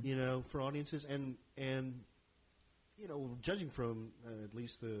 for audiences, and judging from at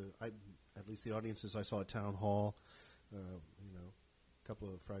least the audiences I saw at Town Hall, a couple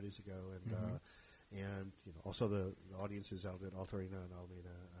of Fridays ago, and also the audiences out at Altarina and Alameda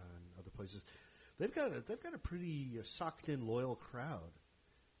and other places, they've got a pretty socked in loyal crowd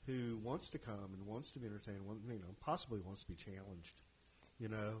who wants to come and wants to be entertained, possibly wants to be challenged,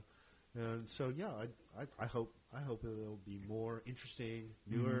 and so I hope it'll be more interesting,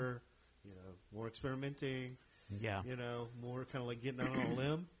 newer, more experimenting, more kind of like getting out on a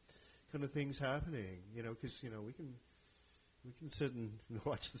limb kind of things happening, because we can sit and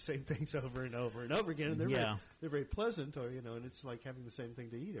watch the same things over and over and over again, and they're very pleasant, or and it's like having the same thing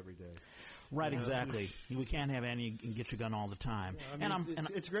to eat every day. Right, exactly. We can't have any and get your gun all the time. Yeah,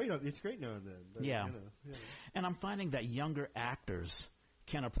 it's great. It's great now and then. But, And I'm finding that younger actors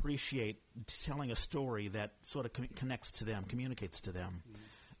can appreciate telling a story that sort of connects to them, communicates to them.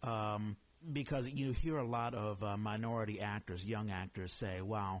 Because you hear a lot of minority actors, young actors, say,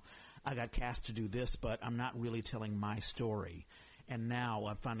 "Wow, I got cast to do this, but I'm not really telling my story." And now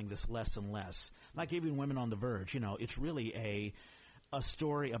I'm finding this less and less. Like even Women on the Verge, it's really a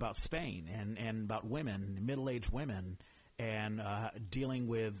story about Spain and about women, middle-aged women, and dealing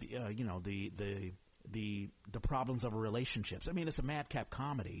with the problems of relationships. I mean, it's a madcap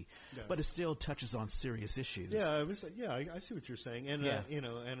comedy, but it still touches on serious issues. Yeah, I see what you're saying, and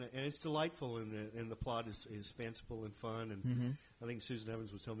and it's delightful, and the plot is fanciful and fun, and I think Susan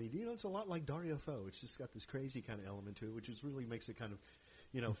Evans was telling me, it's a lot like Dario Fo. It's just got this crazy kind of element to it, which really makes it kind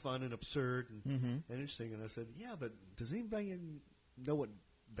of fun and absurd and interesting. And I said, yeah, but does anybody know what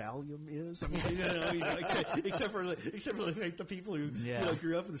Valium is? I mean, except for like the people who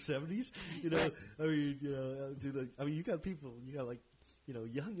grew up in the 70s. You got people,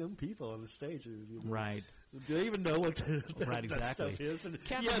 young people on the stage. Right. Do they even know what that exactly. stuff is? And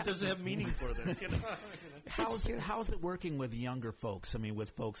it doesn't have meaning for them. How's it working with younger folks? I mean,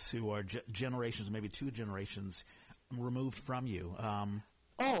 with folks who are generations, maybe two generations removed from you.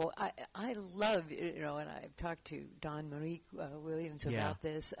 I love, and I've talked to Dawn Monique Williams about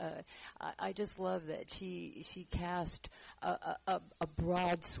this. I just love that she cast a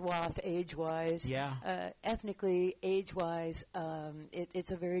broad swath age-wise, ethnically, age-wise.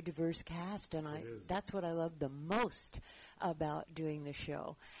 It's a very diverse cast, and that's what I love the most about doing the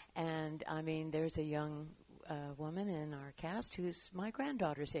show. And, I mean, there's a young woman in our cast who's my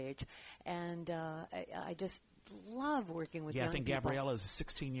granddaughter's age, and I just love working with young people. I think Gabriella is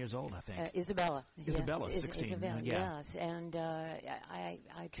 16 years old, I think. Isabella. Isabella, 16. Isabella, yes. And I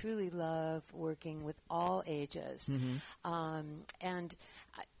truly love working with all ages. And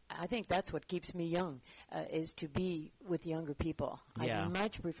I think that's what keeps me young, is to be with younger people. I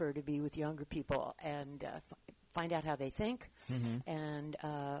much prefer to be with younger people and find out how they think and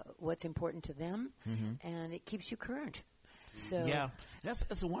what's important to them, and it keeps you current. So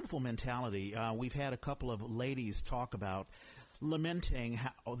that's a wonderful mentality. We've had a couple of ladies talk about lamenting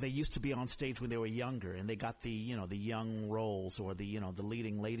how they used to be on stage when they were younger, and they got the young roles or the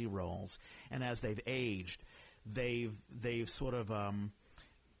leading lady roles, and as they've aged, they've sort of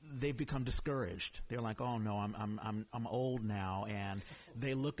they've become discouraged. They're like, oh no, I'm old now, and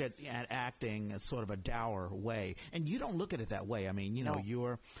they look at acting as sort of a dour way. And you don't look at it that way. I mean,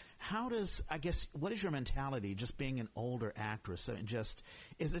 what is your mentality just being an older actress?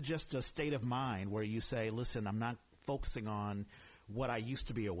 Is it just a state of mind where you say, listen, I'm not focusing on what I used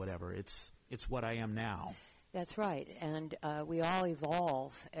to be or whatever. It's what I am now. That's right, and we all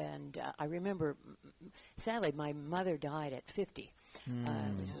evolve. And I remember, sadly, my mother died at 50.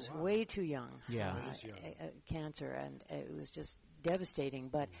 Which was way too young. Yeah, cancer, and it was just devastating.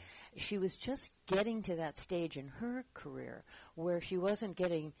 But she was just getting to that stage in her career where she wasn't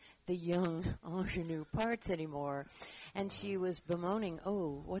getting the young ingenue parts anymore. And she was bemoaning,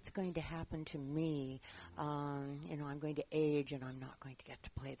 oh, what's going to happen to me? I'm going to age, and I'm not going to get to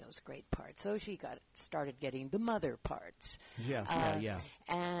play those great parts. So she started getting the mother parts. Yeah.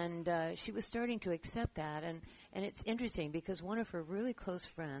 And she was starting to accept that. And it's interesting because one of her really close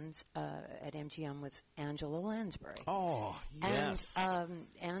friends at MGM was Angela Lansbury. Oh, yes. And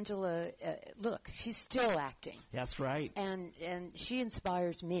Angela, look, she's still acting. That's right. And she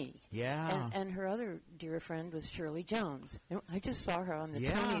inspires me. Yeah. And her other dear friend was Shirley Jones. I just saw her on the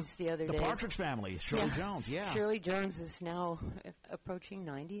Tonys the other day. The Partridge Family, Shirley Jones, Shirley Jones is now approaching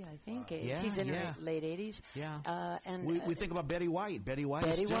 90, I think. Wow. She's in her late 80s. Yeah. And we think about Betty White. Betty White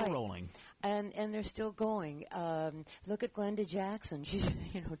is still rolling. And they're still going. Look at Glenda Jackson. She's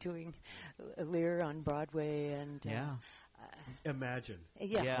doing Lear on Broadway and Imagine.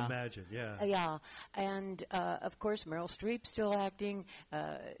 Yeah. Imagine, yeah. Yeah. And, of course, Meryl Streep's still acting.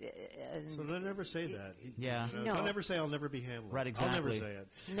 So they'll never say that. Yeah. No. They'll never say, I'll never be Hamlet. Right, exactly. I'll never say it.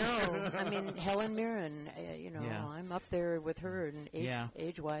 No. I mean, Helen Mirren, I'm up there with her in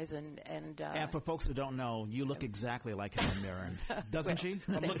age-wise. And for folks who don't know, you look exactly like Helen Mirren, doesn't she?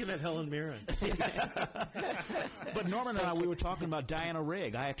 I'm looking at Helen Mirren. But Norman and I, we were talking about Diana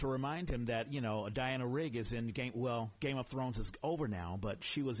Rigg. I had to remind him that, Diana Rigg is in Game of Thrones is over now, but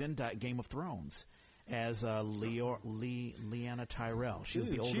she was in Game of Thrones as Lyanna Tyrell. She was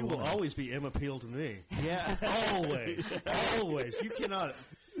the older She will woman. always be Emma Peel to me. Yeah. Always. Always. You cannot...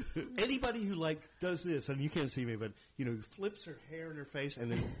 Anybody who does this, and you can't see me, but flips her hair in her face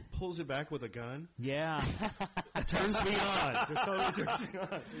and then pulls it back with a gun. Yeah, turns me on. Just totally turns me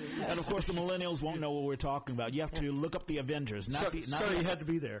on. And of course, the millennials won't know what we're talking about. You have to look up the Avengers. Sorry, you had to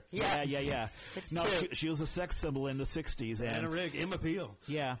be there. Yeah. It's no, true. she was a sex symbol in the '60s. Anna Rigg, Emma Peel.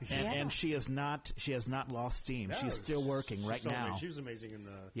 Yeah, and she has not lost steam. No, she's still working right now. She was amazing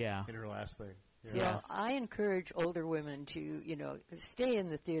in her last thing. Yeah. I encourage older women to, stay in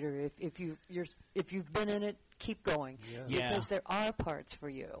the theater. If you've been in it, keep going. Yeah. Because there are parts for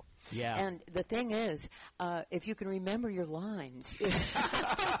you. Yeah. And the thing is, if you can remember your lines,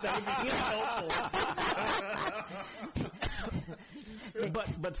 that would be so helpful.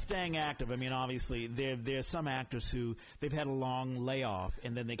 But staying active. I mean, obviously, there's some actors who they've had a long layoff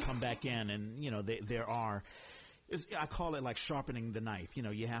and then they come back in, and there are. I call it like sharpening the knife.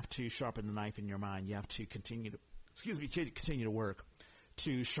 You have to sharpen the knife in your mind. You have to continue to work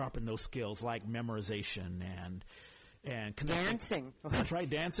to sharpen those skills like memorization and dancing. That's right,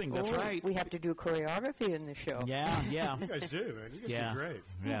 dancing. That's right. We have to do choreography in the show. Yeah. You guys do, man. You guys do great.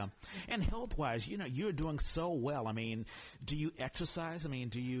 Yeah. And health-wise, you're doing so well. I mean, do you exercise? I mean,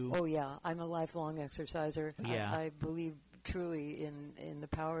 do you? Oh, yeah. I'm a lifelong exerciser. Yeah. I believe truly in the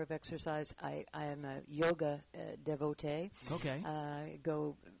power of exercise. I am a yoga devotee. Okay. I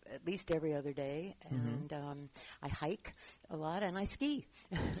go at least every other day, and I hike a lot, and I ski.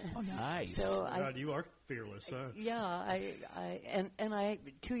 Oh, nice. So God, you are fearless, huh? Yeah, I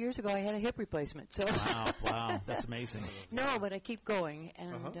 2 years ago I had a hip replacement. So wow, that's amazing. No, but I keep going,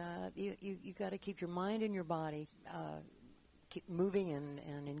 and you got to keep your mind and your body keep moving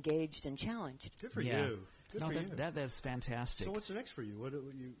and engaged and challenged. Good for you. That's fantastic. So what's next for you? What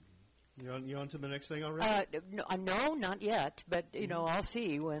you on to the next thing already? No, not yet. But I'll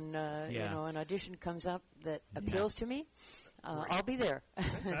see when an audition comes up that appeals to me. I'll be there.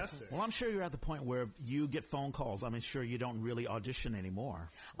 Fantastic. Well, I'm sure you're at the point where you get phone calls. I'm sure you don't really audition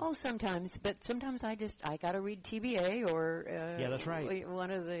anymore. Oh, sometimes, but sometimes I got to read TBA or that's right.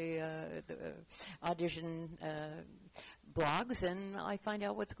 One of the audition blogs, and I find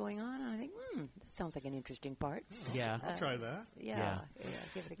out what's going on, and I think, that sounds like an interesting part. Yeah. I'll try that. Yeah,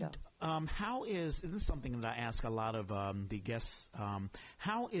 give it a go. How is, this is something that I ask a lot of the guests,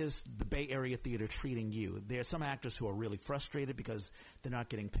 how is the Bay Area theater treating you? There are some actors who are really frustrated because they're not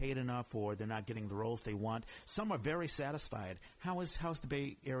getting paid enough or they're not getting the roles they want. Some are very satisfied. How's the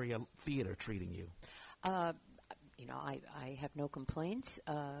Bay Area theater treating you? I have no complaints.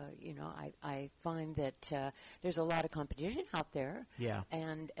 I find that there's a lot of competition out there. Yeah.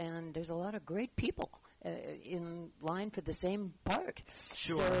 And there's a lot of great people in line for the same part.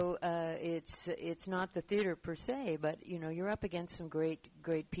 Sure. So it's not the theater per se, but you're up against some great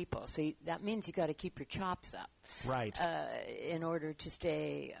people. So that means you got to keep your chops up. Right. In order to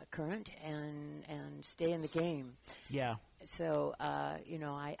stay current and stay in the game. Yeah. So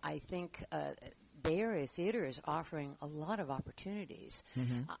I think Bay Area theater is offering a lot of opportunities.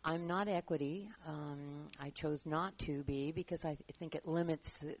 I'm not equity. I chose not to be because I think it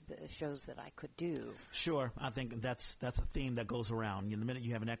limits the shows that I could do. Sure. I think that's a theme that goes around. The minute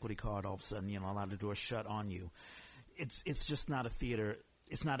you have an equity card, all of a sudden, a lot of doors shut on you. It's just not a theater.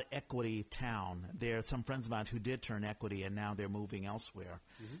 It's not an equity town. There are some friends of mine who did turn equity, and now they're moving elsewhere,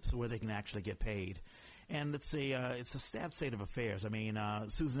 so where they can actually get paid. And it's a sad state of affairs. I mean,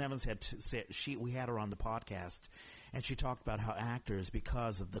 Susan Evans we had her on the podcast, and she talked about how actors,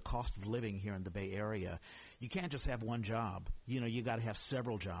 because of the cost of living here in the Bay Area, you can't just have one job. You got to have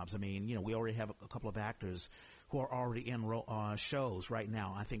several jobs. I mean, we already have a couple of actors who are already in shows right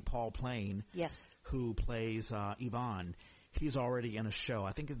now. I think Paul Plain, yes, who plays Yvonne, he's already in a show.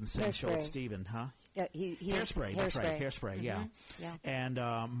 I think it's the same show as Steven, huh? Yeah, Hairspray. That's right, Hairspray. Yeah. And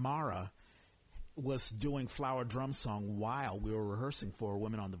Mara was doing Flower Drum Song while we were rehearsing for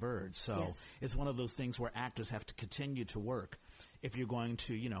Women on the Verge. So it's one of those things where actors have to continue to work if you're going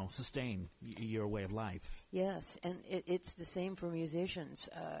to, sustain your way of life. Yes, and it's the same for musicians.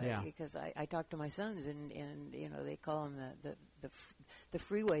 Because I talk to my sons, and they call them the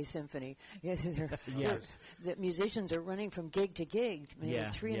Freeway Symphony. Yes, the musicians are running from gig to gig,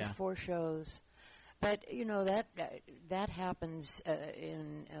 3 and 4 shows. But that happens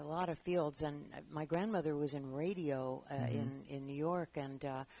in a lot of fields. And my grandmother was in radio in New York, and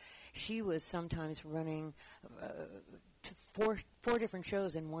she was sometimes running four different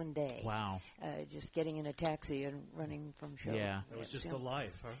shows in one day. Wow! Just getting in a taxi and running from show. Yeah, that was just the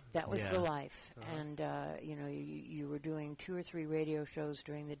life, huh? That was the life, and you were doing 2 or 3 radio shows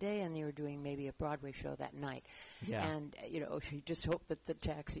during the day, and you were doing maybe a Broadway show that night. Yeah. And you just hope that the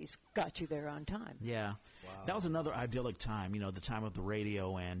taxis got you there on time. Yeah, wow. That was another idyllic time. The time of the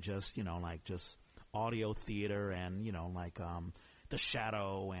radio and just just audio theater and The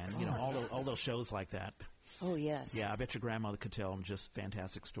Shadow and all those shows like that. Oh, yes. Yeah, I bet your grandmother could tell them just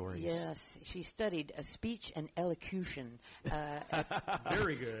fantastic stories. Yes, she studied speech and elocution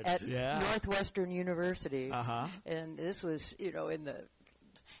very good at Northwestern University. And this was, in the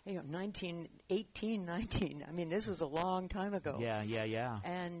 1918, 19. I mean, this was a long time ago. Yeah.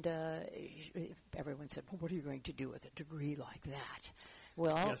 And everyone said, well, what are you going to do with a degree like that?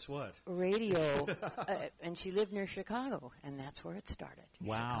 Well, guess what? Radio. And she lived near Chicago, and that's where it started.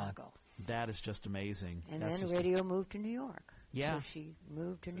 Wow. Chicago. That is just amazing. And then radio moved to New York. Yeah. So she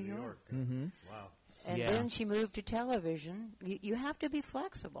moved to New York. Wow. And then she moved to television. You have to be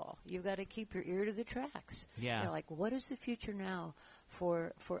flexible. You've got to keep your ear to the tracks. Yeah. Like, what is the future now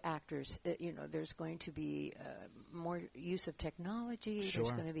for actors? There's going to be more use of technology. Sure.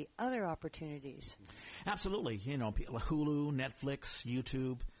 There's going to be other opportunities. Absolutely. Hulu, Netflix,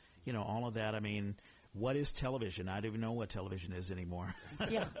 YouTube, all of that. I mean, what is television? I don't even know what television is anymore.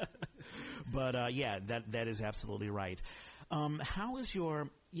 Yeah. But, that is absolutely right. How is your,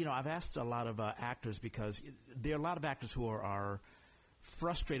 I've asked a lot of actors because there are a lot of actors who are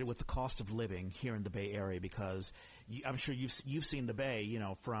frustrated with the cost of living here in the Bay Area because I'm sure you've seen the Bay,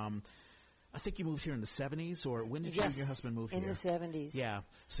 from, I think you moved here in the 70s, or when did you and your husband move here? In the 70s. Yeah.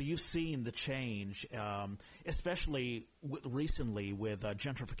 So you've seen the change, especially recently with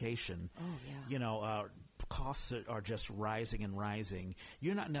gentrification. Oh, yeah. Costs are just rising and rising.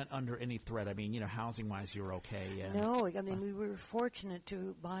 You're not under any threat. I mean, housing-wise, you're okay. No, I mean, we were fortunate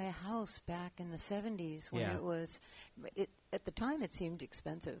to buy a house back in the 70s when it was, at the time it seemed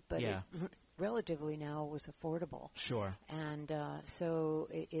expensive, but it relatively now was affordable. Sure. And so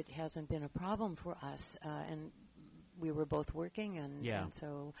it hasn't been a problem for us. And we were both working, and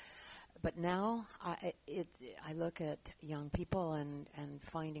so... But now I look at young people and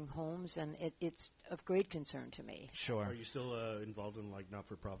finding homes, and it's of great concern to me. Sure. Are you still involved in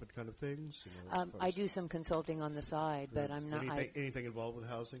not-for-profit kind of things? I do some consulting on the side, but I'm not. Anything involved with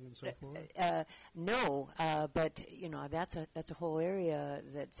housing and so forth? No, but that's a whole area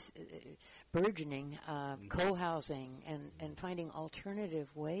that's burgeoning. Co-housing and finding alternative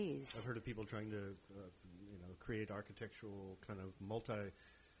ways. I've heard of people trying to create architectural kind of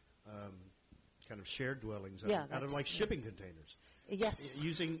kind of shared dwellings out of shipping containers. Yes.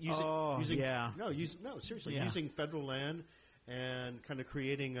 Using federal land and kind of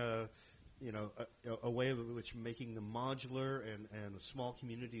creating a way of which making them modular and small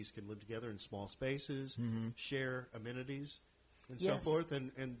communities can live together in small spaces, share amenities and so forth.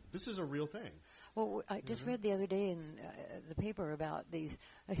 And this is a real thing. Well, I just read the other day in the paper about these.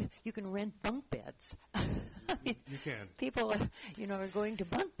 You can rent bunk beds. You can. People, are going to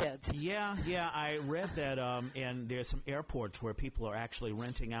bunk beds. Yeah, I read that, and there's some airports where people are actually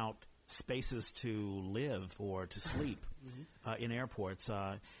renting out spaces to live or to sleep in airports.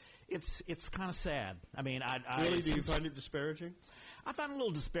 it's kind of sad. I mean, really, do you find it disparaging? I find it a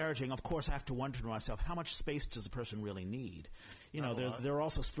little disparaging. Of course, I have to wonder to myself, how much space does a person really need? You know, there are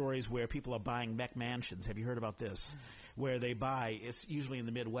also stories where people are buying mech mansions. Have you heard about this? Where they buy, it's usually in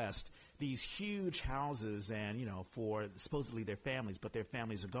the Midwest, these huge houses and, you know, for supposedly their families, but their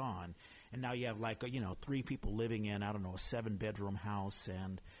families are gone. And now you have like, 3 people living in, I don't know, a 7-bedroom house,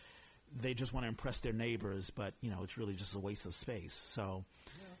 and they just want to impress their neighbors, but, you know, it's really just a waste of space. So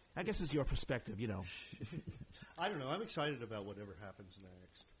I guess it's your perspective, you know. I don't know. I'm excited about whatever happens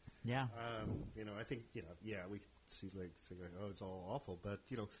next. Yeah. I think, we see like, it's all awful, but,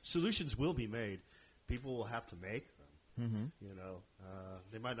 solutions will be made. People will have to make them. Mm-hmm.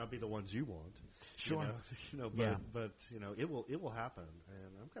 They might not be the ones you want. Sure. But it will happen,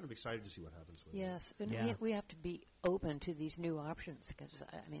 and I'm kind of excited to see what happens with it. Yes, and we have to be open to these new options because,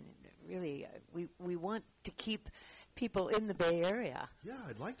 I mean, really, we want to keep people in the Bay Area. Yeah,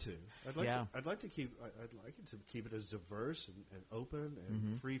 I'd like to. I'd like to keep it as diverse and open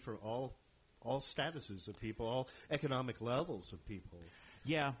and free for all statuses of people, all economic levels of people.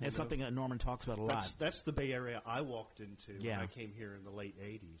 Yeah, it's something that Norman talks about a lot. That's the Bay Area I walked into when I came here in the late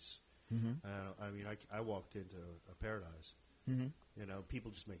 80s. Mm-hmm. I walked into a paradise. Mm-hmm. People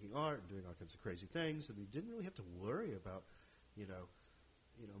just making art and doing all kinds of crazy things, and you didn't really have to worry about,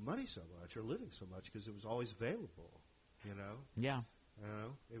 money so much or living so much because it was always available. Yeah.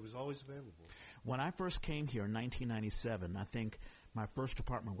 It was always available. When I first came here in 1997, I think my first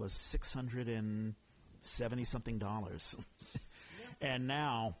apartment was $670-something. And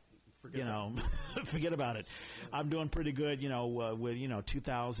now, forget about it. I'm doing pretty good, with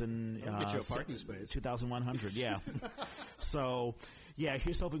 2,000. Get you a parking space. 2,100, yeah. So, yeah,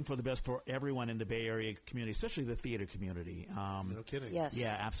 here's hoping for the best for everyone in the Bay Area community, especially the theater community. No kidding. Yes.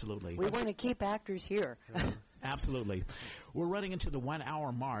 Yeah, absolutely. We want to keep actors here. Absolutely. We're running into the 1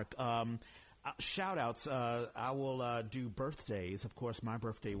 hour mark. Shout outs. I will do birthdays. Of course, my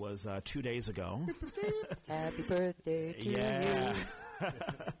birthday was 2 days ago. Happy birthday to you.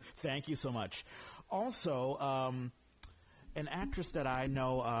 Thank you so much. Also, an actress that I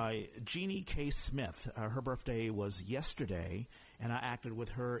know, Jeannie K. Smith, her birthday was yesterday, and I acted with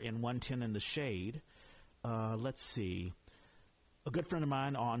her in 110 in the Shade. Let's see. A good friend of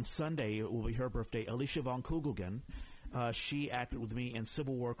mine on Sunday, it will be her birthday, Alicia von Kugelgen. She acted with me in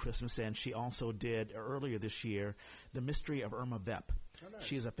Civil War Christmas, and she also did, earlier this year, The Mystery of Irma Vep. Oh, nice.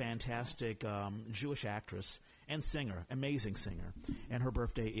 She is a fantastic Jewish actress and singer, amazing singer, and her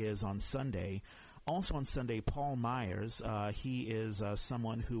birthday is on Sunday. Also on Sunday, Paul Myers. He is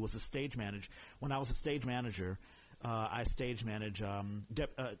someone who was a stage manager. When I was a stage manager, I stage managed,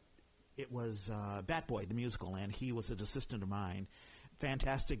 it was Bat Boy, the musical, and he was an assistant of mine.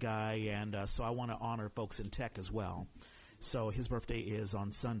 Fantastic guy, and so I want to honor folks in tech as well. So his birthday is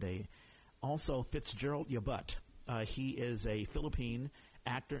on Sunday. Also, Fitzgerald Yabut. He is a Philippine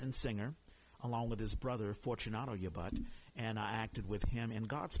actor and singer, along with his brother, Fortunato Yabut, and I acted with him in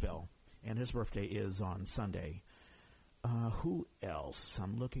Godspell, and his birthday is on Sunday. Who else?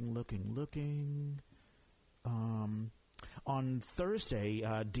 I'm looking. On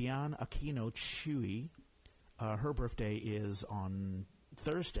Thursday, Diane Aquino Chui, her birthday is on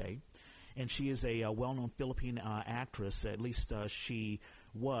Thursday, and she is a well-known Philippine actress. At least she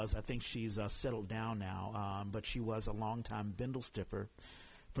was. I think she's settled down now, but she was a longtime Bindlestiffer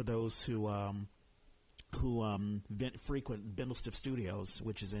for those who frequent Bindlestiff Studios,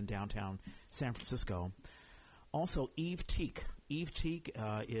 which is in downtown San Francisco. Also, Eve Teak. Eve Teak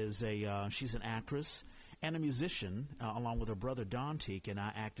she's an actress and a musician, along with her brother Don Teak, and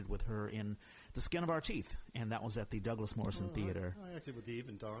I acted with her in The Skin of Our Teeth, and that was at the Douglas Morrison Theater. I acted with Eve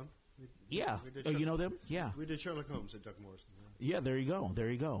and Don. We you know them? Yeah. We did Sherlock Holmes at Doug Morrison. Yeah, there you go.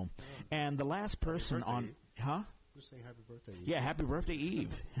 Yeah. And the last person on... Huh? Just saying happy birthday, Eve. Yeah, happy birthday, Eve.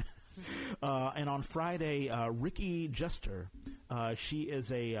 And on Friday, Ricky Juster. She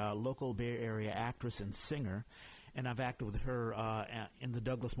is a local Bay Area actress and singer, and I've acted with her in the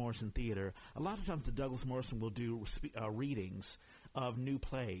Douglas Morrison Theater. A lot of times the Douglas Morrison will do readings of new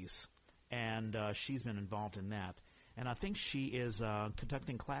plays, and she's been involved in that. And I think she is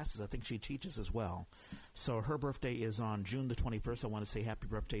conducting classes. I think she teaches as well. So her birthday is on June the 21st. I want to say happy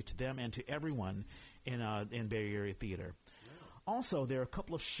birthday to them and to everyone in Bay Area Theater. Yeah. Also, there are a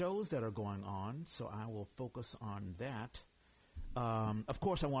couple of shows that are going on, so I will focus on that. Of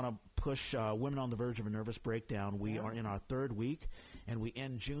course, I want to push Women on the Verge of a Nervous Breakdown. We are in our third week, and we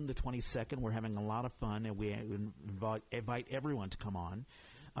end June the 22nd. We're having a lot of fun, and we invite everyone to come on.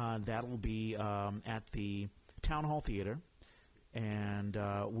 That will be at the Town Hall Theater, and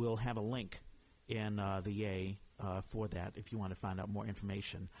we'll have a link in the Yay for that if you want to find out more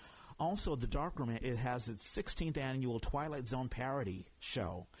information. Also, the Darkroom, it has its 16th annual Twilight Zone parody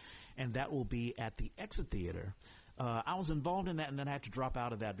show, and that will be at the Exit Theater. I was involved in that, and then I had to drop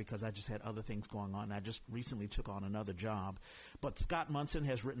out of that because I just had other things going on. And I just recently took on another job. But Scott Munson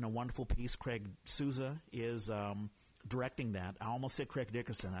has written a wonderful piece. Craig Souza is directing that. I almost said Craig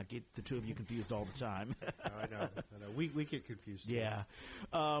Dickerson. I get the two of you confused all the time. I know. We get confused too. Yeah.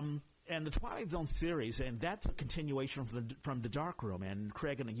 And the Twilight Zone series, and that's a continuation from the Darkroom. And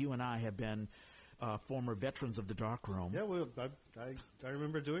Craig and you and I have been former veterans of the Darkroom. Yeah, well, I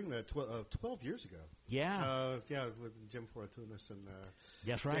remember doing that 12 years ago. Yeah. With Jim Fortunis and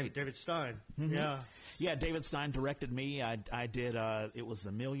that's right. David Stein. Mm-hmm. Yeah, David Stein directed me. I did, it was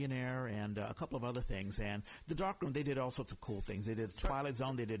The Millionaire and a couple of other things. And the Darkroom, they did all sorts of cool things. They did Twilight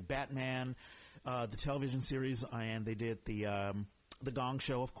Zone, they did Batman, the television series, and they did the Gong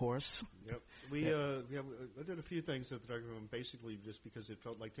Show, of course. Yep. I did a few things at the Darkroom, basically just because it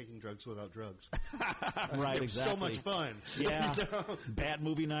felt like taking drugs without drugs. Right, it was exactly. so much fun. Yeah. Bad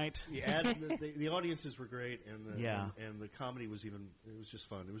movie night. Yeah, the audiences were great, and the comedy was it was just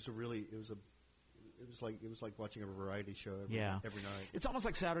fun. It was like watching a variety show every night. It's almost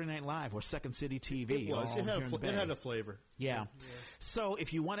like Saturday Night Live or Second City TV. It was. It had a flavor. Yeah. So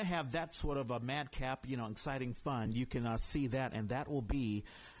if you want to have that sort of a madcap, exciting fun, you can see that, and that will be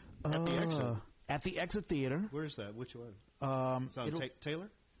at the Exit. At the Exit Theater. Where is that? Which one? It's on Taylor?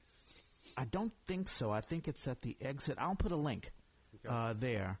 I don't think so. I think it's at the Exit. I'll put a link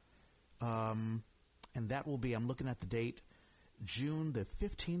there. And that will be, I'm looking at the date, June the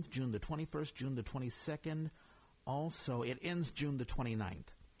 15th, June the 21st, June the 22nd. Also, it ends June the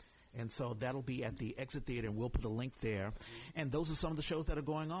 29th. And so that'll be at the Exit Theater, and we'll put a link there. And those are some of the shows that are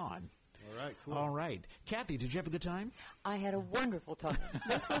going on. All right, cool. All right. Kathy, did you have a good time? I had a wonderful time.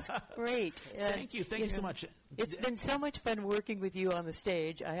 This was great. Thank you. Thank you so much. It's been so much fun working with you on the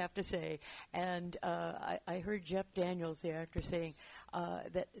stage, I have to say. And I heard Jeff Daniels, the actor, saying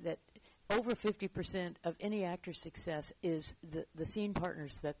that over 50% of any actor's success is the scene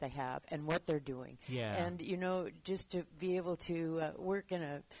partners that they have and what they're doing. Yeah. And, just to be able to work in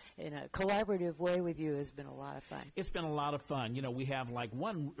a collaborative way with you has been a lot of fun. It's been a lot of fun. We have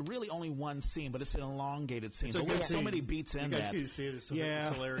only one scene, but it's an elongated scene. But we have so many beats in that. You guys need to see it. It's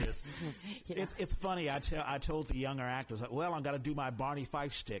hilarious. It's funny. I told the younger actors, well, I've got to do my Barney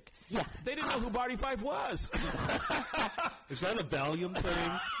Fife shtick. Yeah. They didn't know who Barney Fife was. Is that a Valium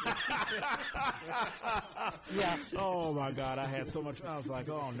thing? Yeah. Oh my God! I had so much. I was like,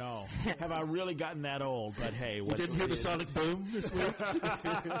 oh no, have I really gotten that old? But hey, you didn't hear the sonic boom this week.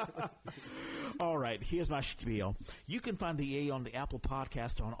 All right, here's my spiel. You can find the A on the Apple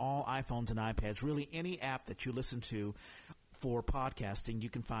Podcast on all iPhones and iPads. Really, any app that you listen to for podcasting, you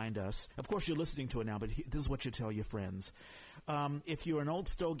can find us. Of course, you're listening to it now, but this is what you tell your friends. If you're an old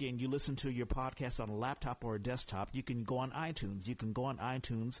stogie and you listen to your podcast on a laptop or a desktop, you can go on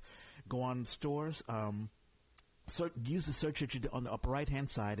iTunes. Go on stores, use the search engine on the upper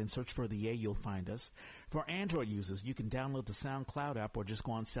right-hand side and search for the Yay. You'll find us. For Android users, you can download the SoundCloud app or just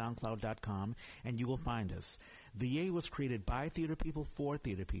go on SoundCloud.com and you will find us. The Yay was created by theater people for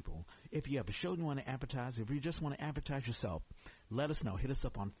theater people. If you have a show you want to advertise, if you just want to advertise yourself, let us know. Hit us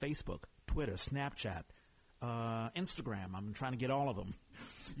up on Facebook, Twitter, Snapchat, Instagram. I'm trying to get all of them.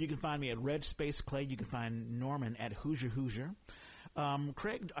 You can find me at Reg Space Clay. You can find Norman at Hoosier.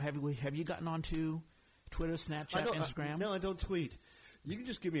 Craig, have you gotten onto Twitter, Snapchat, Instagram? No, I don't tweet. You can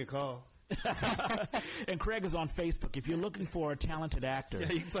just give me a call. And Craig is on Facebook. If you're looking for a talented actor,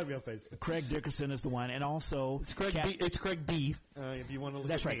 you can find me on Facebook. Craig Dickerson is the one, and also it's Craig. It's Craig B. If you want to look.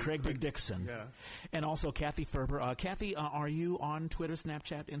 That's at right, me. Craig Big Dickerson. Yeah. And also Kathy Ferber. Kathy, are you on Twitter,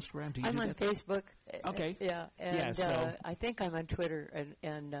 Snapchat, Instagram? I'm on Facebook. Okay. Yeah, and I think I'm on Twitter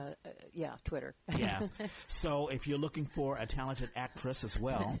and Twitter. Yeah. So if you're looking for a talented actress as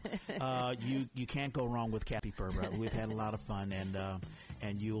well, you can't go wrong with Kathy Ferber. We've had a lot of fun,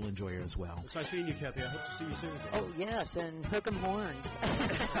 and you'll enjoy her as well. It's nice meeting you, Kathy. I hope to see you soon. Oh, yes, and hook 'em horns.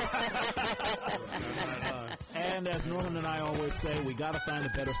 And as Norman and I always say, we got to find a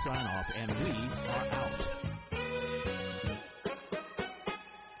better sign-off, and we are out.